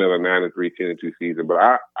 I'm looking at a 9-3, 10-2 season, but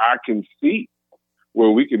I can see where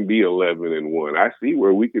we can be 11-1. I see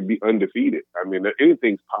where we could be undefeated. I mean,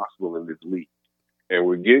 anything's possible in this league. And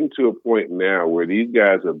we're getting to a point now where these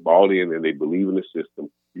guys are bought in and they believe in the system.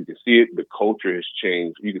 You can see it. The culture has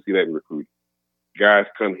changed. You can see that in recruiting. Guys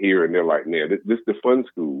come here and they're like, man, this is the fun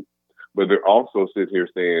school. But they're also sitting here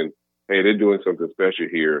saying, hey, they're doing something special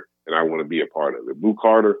here, and I want to be a part of it. Boo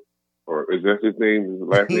Carter, or is that his name? His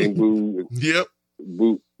last name, Boo? Yep.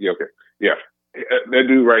 Boo. Yeah, okay. Yeah. That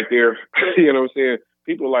dude right there, you know what I'm saying?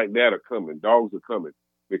 People like that are coming. Dogs are coming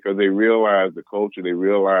because they realize the culture. They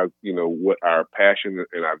realize, what our passion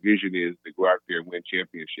and our vision is to go out there and win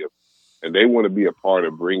championships. And they want to be a part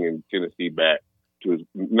of bringing Tennessee back to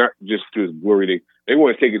not just to his glory days. They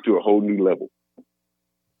want to take it to a whole new level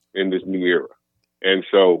in this new era. And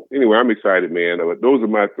so, anyway, I'm excited, man. Those are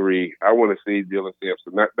my 3. I want to see Dylan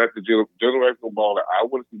Sampson, not the generational baller. I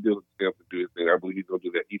want to see Dylan Sampson do his thing. I believe he's going to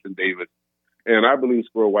do that. Ethan Davis. And I believe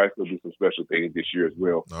Squirrel White's going to do some special things this year as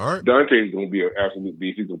well. All right. Dante's going to be an absolute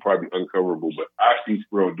beast. He's going to probably be uncoverable, but I see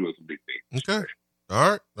Squirrel doing some big things. Okay.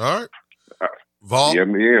 All right. Vol, yeah,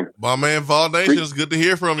 man. My man, Vol Nation, it's good to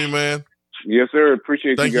hear from you, man. Yes, sir.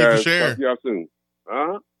 Appreciate Thank you guys. You for sharing. Talk to y'all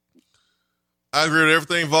soon. I agree with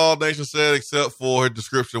everything Vol Nation said except for his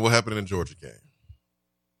description of what happened in the Georgia game.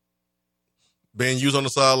 Being used on the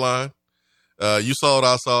sideline. You saw what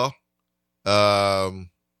I saw.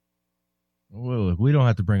 Well, we don't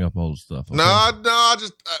have to bring up old stuff. Okay? No,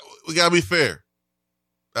 we gotta be fair.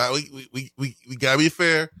 We gotta be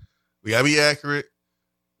fair. We gotta be accurate.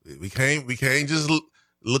 We can't just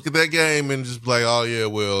look at that game and just be like, oh yeah,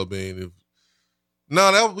 well, I mean,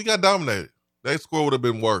 we got dominated. That score would have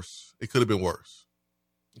been worse. It could have been worse.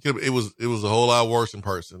 It was a whole lot worse in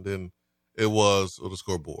person than it was on the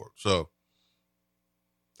scoreboard. So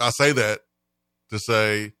I say that to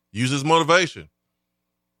say use his motivation,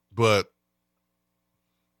 but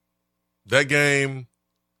that game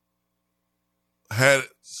had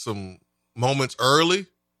some moments early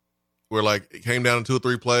where it came down to 2 or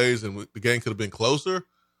 3 plays and the game could have been closer.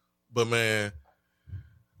 But man,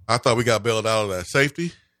 I thought we got bailed out of that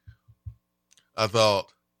safety. I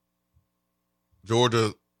thought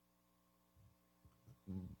Georgia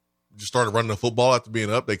just started running the football after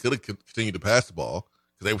being up. They could have continued to pass the ball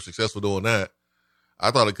because they were successful doing that.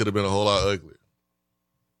 I thought it could have been a whole lot uglier.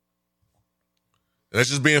 And that's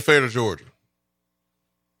just being fair to Georgia.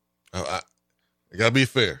 I got to be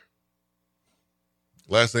fair.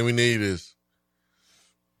 Last thing we need is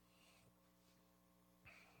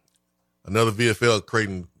another VFL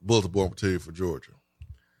creating bulletin board material for Georgia.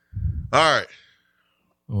 All right.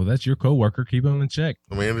 Well, that's your coworker. Keep him in check.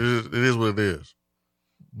 I mean, it is what it is.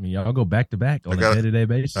 I mean, y'all go back to back on a day-to-day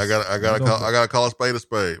basis. I gotta call a spade,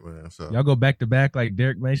 man. So y'all go back to back like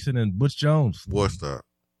Derek Mason and Butch Jones. Boy, stop.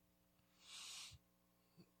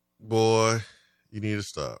 Boy, you need to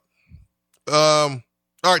stop. All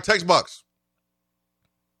right, text box.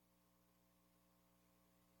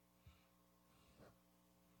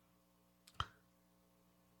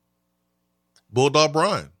 Bulldog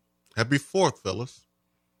Brian, happy 4th, fellas.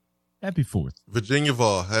 Happy 4th. Virginia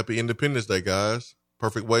Vol, happy Independence Day, guys.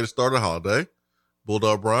 Perfect way to start a holiday.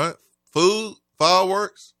 Bulldog Bryant, food,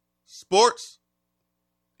 fireworks, sports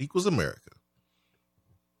equals America.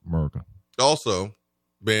 America. Also,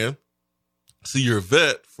 Ben, see your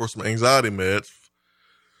vet for some anxiety meds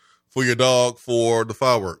for your dog for the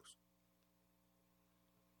fireworks.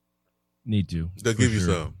 Need to. They'll give you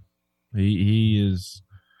some. He is.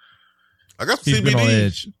 I got some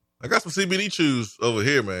CBD. I got some CBD chews over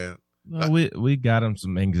here, man. No, we got him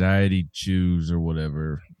some anxiety chews or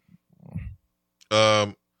whatever.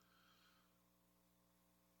 November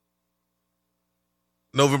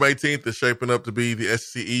 18th is shaping up to be the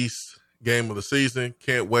SEC East game of the season.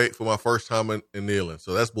 Can't wait for my first time in Neyland.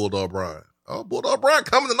 So that's Bulldog Brian. Oh, Bulldog Brian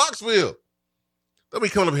coming to Knoxville. Don't be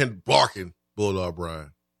coming up here and barking, Bulldog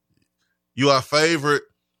Brian. You our favorite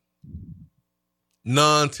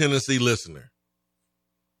non-Tennessee listener.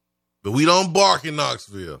 But we don't bark in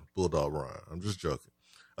Knoxville, Bulldog Brian. I'm just joking.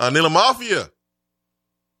 Nilla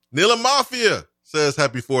Mafia says,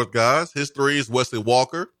 happy 4th, guys. His 3 is Wesley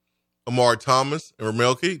Walker, Amari Thomas, and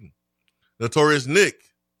Ramel Keaton. Notorious Nick,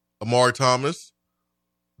 Amari Thomas,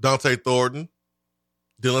 Dante Thornton,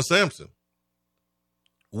 Dylan Sampson.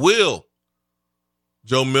 Will,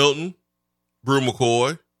 Joe Milton, Brew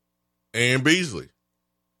McCoy, and Beasley.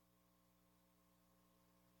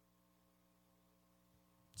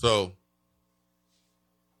 So,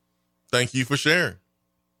 thank you for sharing.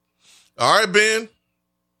 All right, Ben.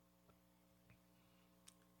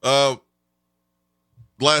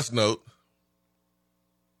 Last note.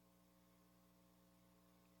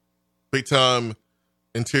 Big time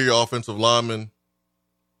interior offensive lineman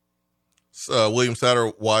William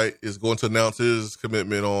Satterwhite is going to announce his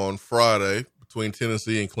commitment on Friday between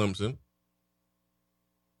Tennessee and Clemson.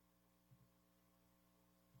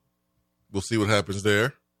 We'll see what happens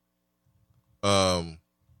there.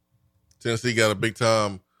 Tennessee got a big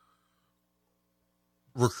time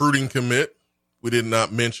recruiting commit we did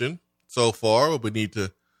not mention so far, but we need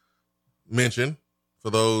to mention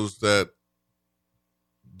for those that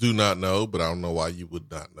do not know, but I don't know why you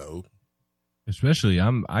would not know. Especially,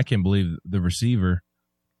 I can't believe the receiver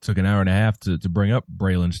took an hour and a half to bring up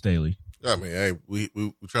Braylon Staley. I mean, hey, we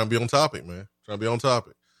trying to be on topic, man. Trying to be on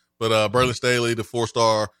topic. But Braylon Staley, the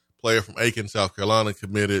 4-star player from Aiken, South Carolina,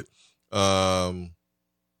 committed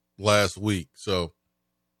last week. So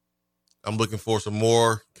I'm looking for some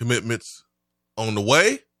more commitments on the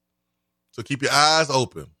way. So keep your eyes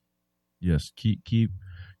open. Yes, keep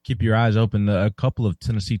your eyes open. A couple of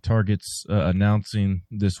Tennessee targets announcing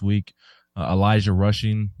this week. Elijah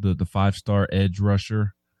Rushing, the 5-star edge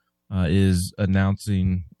rusher, is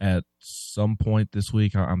announcing at some point this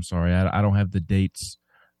week. I'm sorry, I don't have the dates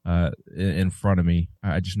in front of me.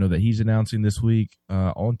 I just know that he's announcing this week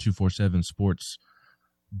on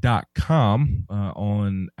 247sports.com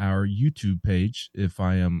on our YouTube page, if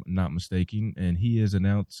I am not mistaken. And he is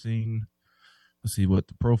announcing, let's see what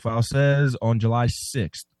the profile says, on July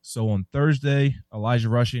 6th. So on Thursday, Elijah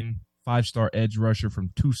Rushing, 5-star edge rusher from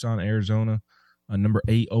Tucson, Arizona, number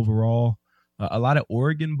 8 overall. A lot of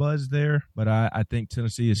Oregon buzz there, but I think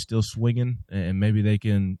Tennessee is still swinging, and maybe they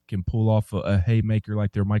can pull off a haymaker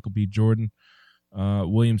like their Michael B. Jordan.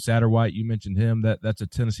 William Satterwhite, you mentioned him. That's a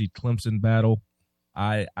Tennessee-Clemson battle.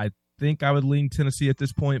 I think I would lean Tennessee at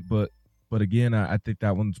this point, but again, I think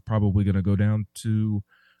that one's probably going to go down to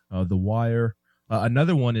the wire.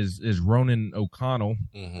 Another one is Ronan O'Connell.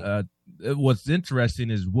 Mm-hmm. What's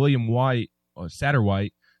interesting is William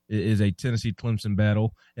Satterwhite is a Tennessee-Clemson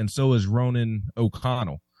battle, and so is Ronan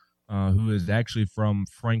O'Connell, who is actually from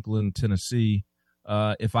Franklin, Tennessee.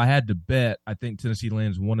 If I had to bet, I think Tennessee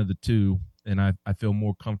lands one of the two, and I feel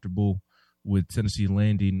more comfortable with Tennessee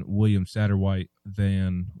landing William Satterwhite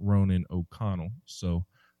than Ronan O'Connell. So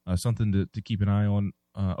something to keep an eye on.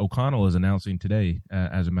 O'Connell is announcing today,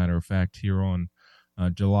 as a matter of fact, here on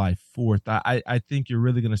July 4th. I think you're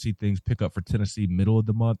really going to see things pick up for Tennessee middle of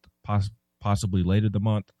the month, possibly later the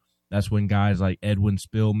month. That's when guys like Edwin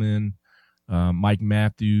Spillman, Mike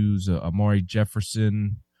Matthews, Amari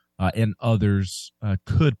Jefferson, and others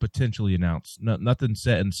could potentially announce. Nothing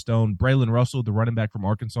set in stone. Braylon Russell, the running back from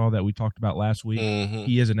Arkansas that we talked about last week,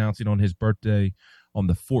 he is announcing on his birthday on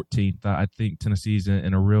the 14th. I think Tennessee's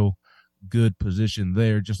in a real good position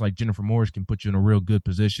there, just like Jennifer Morris can put you in a real good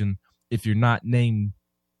position if you're not named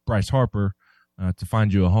Bryce Harper to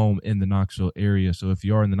find you a home in the Knoxville area. So if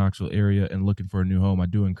you are in the Knoxville area and looking for a new home, I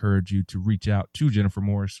do encourage you to reach out to Jennifer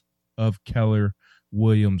Morris of Keller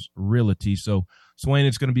Williams Realty. So, Swain,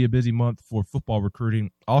 it's going to be a busy month for football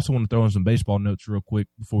recruiting. I also want to throw in some baseball notes real quick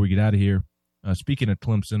before we get out of here. Speaking of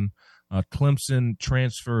Clemson, Clemson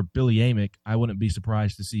transfer Billy Amick, I wouldn't be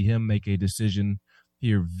surprised to see him make a decision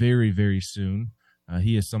here very, very soon.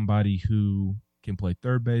 He is somebody who can play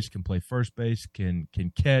third base, can play first base, can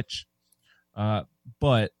catch.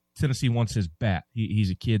 But Tennessee wants his bat.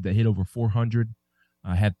 He's a kid that hit over 400,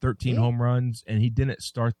 had 13 home runs, and he didn't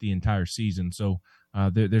start the entire season. So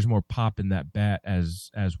there's more pop in that bat as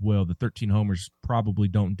well. The 13 homers probably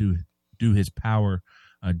don't do his power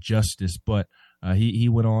justice, but he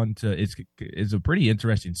went on to. It's a pretty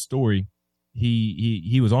interesting story.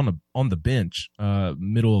 He was on the bench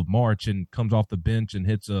middle of March and comes off the bench and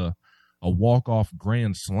hits a walk-off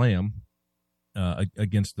grand slam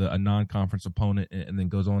against a non-conference opponent, and then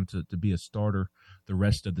goes on to be a starter the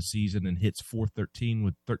rest of the season and hits .413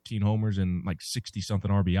 with 13 homers and like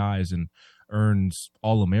 60-something RBIs, and earns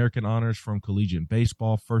All-American honors from collegiate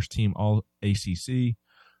baseball, first-team All-ACC.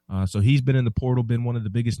 So he's been in the portal, been one of the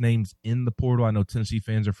biggest names in the portal. I know Tennessee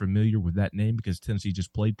fans are familiar with that name because Tennessee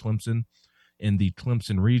just played Clemson in the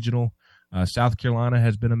Clemson Regional. South Carolina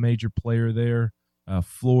has been a major player there.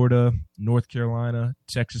 Florida, North Carolina,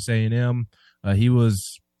 Texas A&M. He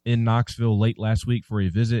was in Knoxville late last week for a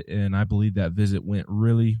visit, and I believe that visit went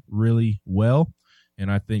really, really well.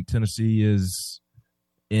 And I think Tennessee is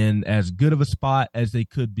in as good of a spot as they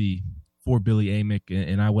could be for Billy Amick,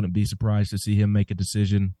 and I wouldn't be surprised to see him make a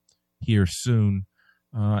decision here soon.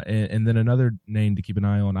 And then another name to keep an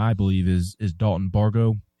eye on, I believe, is Dalton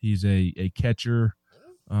Bargo. He's a catcher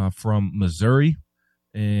from Missouri,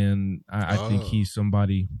 and I think he's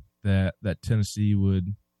somebody that Tennessee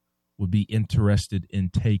would be interested in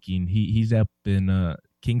taking. He's up in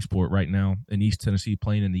Kingsport right now in East Tennessee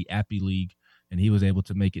playing in the Appy League, and he was able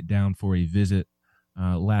to make it down for a visit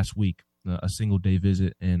last week, a single-day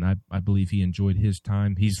visit, and I believe he enjoyed his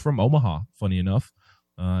time. He's from Omaha, funny enough,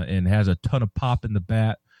 and has a ton of pop in the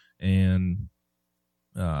bat, and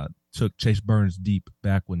took Chase Burns deep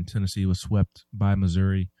back when Tennessee was swept by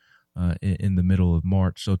Missouri in the middle of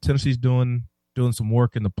March. So Tennessee's doing some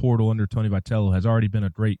work in the portal under Tony Vitello. Has already been a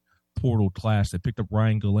great portal class. They picked up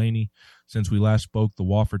Ryan Galaney since we last spoke, the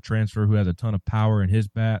Wofford transfer, who has a ton of power in his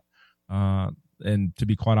bat. And to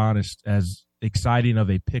be quite honest, as exciting of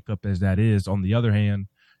a pickup as that is, on the other hand,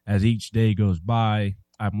 as each day goes by,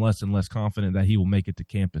 I'm less and less confident that he will make it to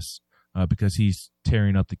campus because he's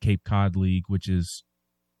tearing up the Cape Cod League, which is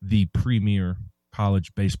the premier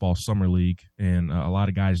college baseball summer league. And a lot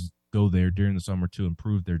of guys go there during the summer to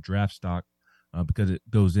improve their draft stock because it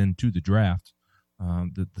goes into the draft.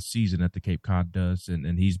 The season at the Cape Cod does,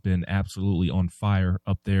 and he's been absolutely on fire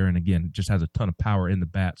up there, and again, just has a ton of power in the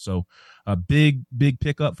bat. So a big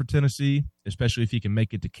pickup for Tennessee, especially if he can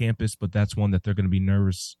make it to campus, but that's one that they're going to be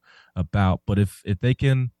nervous about. But if they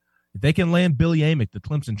can land Billy Amick, the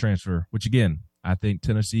Clemson transfer, which again, I think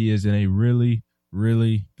Tennessee is in a really,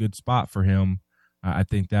 really good spot for him, I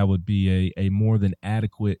think that would be a more than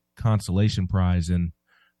adequate consolation prize. And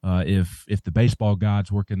if the baseball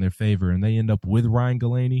gods work in their favor and they end up with Ryan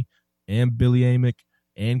Galaney and Billy Amick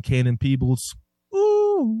and Cannon Peebles,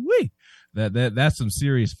 ooh-wee, that's some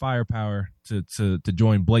serious firepower to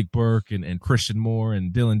join Blake Burke and Christian Moore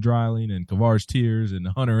and Dylan Dreiling and Kavars Tears and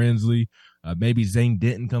Hunter Ensley. Maybe Zane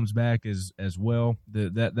Denton comes back as well.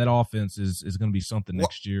 That offense is going to be something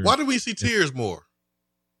next year. Why do we see Tears more?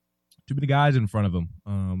 Too many guys in front of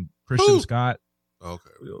him. Christian Scott.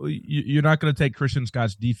 Okay. You're not going to take Christian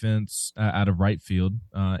Scott's defense out of right field.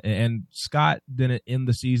 And Scott didn't end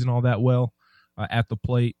the season all that well at the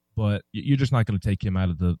plate, but you're just not going to take him out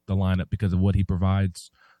of the lineup because of what he provides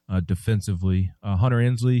defensively. Hunter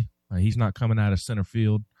Ensley, he's not coming out of center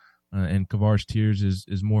field, and Kavars Tears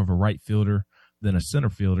is more of a right fielder than a center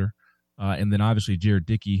fielder. And then obviously Jared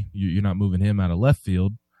Dickey, you're not moving him out of left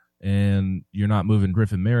field, and you're not moving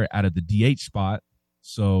Griffin Merritt out of the DH spot.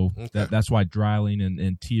 So that's why Dreiling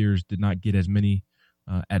and Tears did not get as many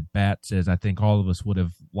at bats as I think all of us would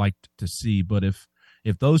have liked to see. But if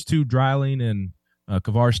those two, Dreiling and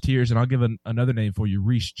Kavars Tears, and I'll give another name for you,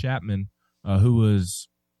 Reese Chapman, who was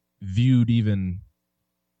viewed even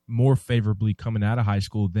more favorably coming out of high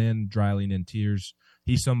school than Dreiling and Tears.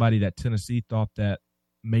 He's somebody that Tennessee thought that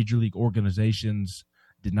major league organizations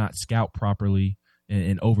did not scout properly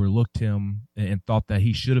and overlooked him and thought that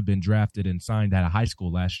he should have been drafted and signed out of high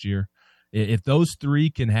school last year. If those three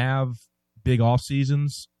can have big off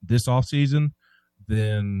seasons this off season,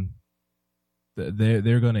 then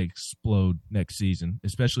they're going to explode next season,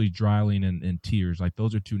 especially Dreiling and Tiers. Like,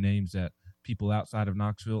 those are two names that people outside of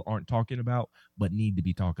Knoxville aren't talking about, but need to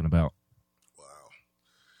be talking about.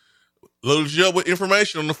 Wow. Little Joe with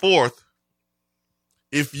information on the 4th.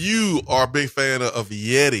 If you are a big fan of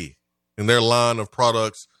Yeti and their line of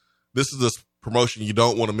products, this is this promotion you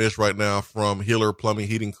don't want to miss right now from Hiller Plumbing,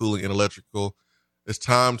 Heating, Cooling, and Electrical. It's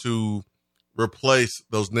time to replace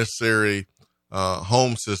those necessary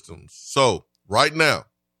home systems. So right now,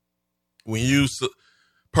 when you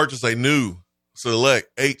purchase a new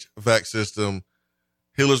Select HVAC system,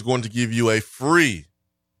 Hiller's going to give you a free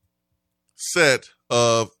set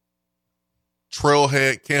of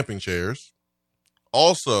Trailhead camping chairs.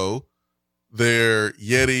 Also, their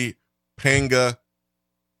Yeti Panga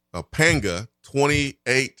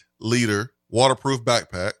 28-liter waterproof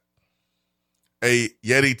backpack, a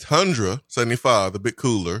Yeti Tundra 75, the bit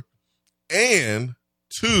cooler, and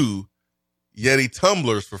 2 Yeti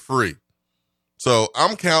tumblers for free. So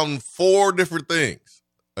I'm counting 4 different things: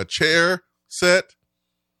 a chair set,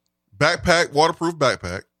 backpack, waterproof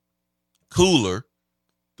backpack, cooler,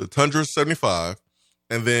 the Tundra 75,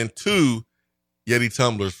 and then 2 Yeti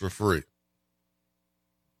tumblers for free.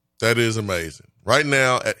 That is amazing. Right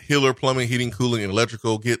now at Hiller Plumbing, Heating, Cooling, and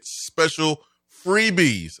Electrical, get special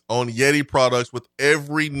freebies on Yeti products with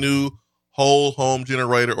every new whole home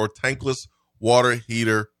generator or tankless water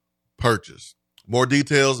heater purchase. More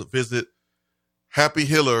details, visit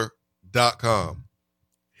happyhiller.com.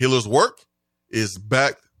 Hiller's work is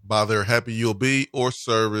backed by their Happy You'll Be or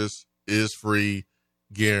service is free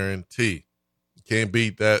guarantee. You can't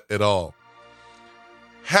beat that at all.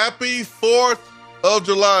 Happy 4th of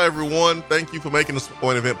July, everyone. Thank you for making the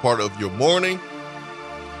Swain Event part of your morning.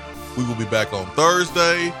 We will be back on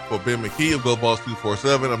Thursday. For Ben McKee of Go Balls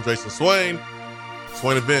 247, I'm Jason Swain.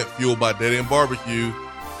 Swain Event, fueled by Dead End Barbecue.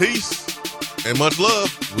 Peace and much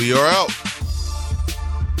love. We are out.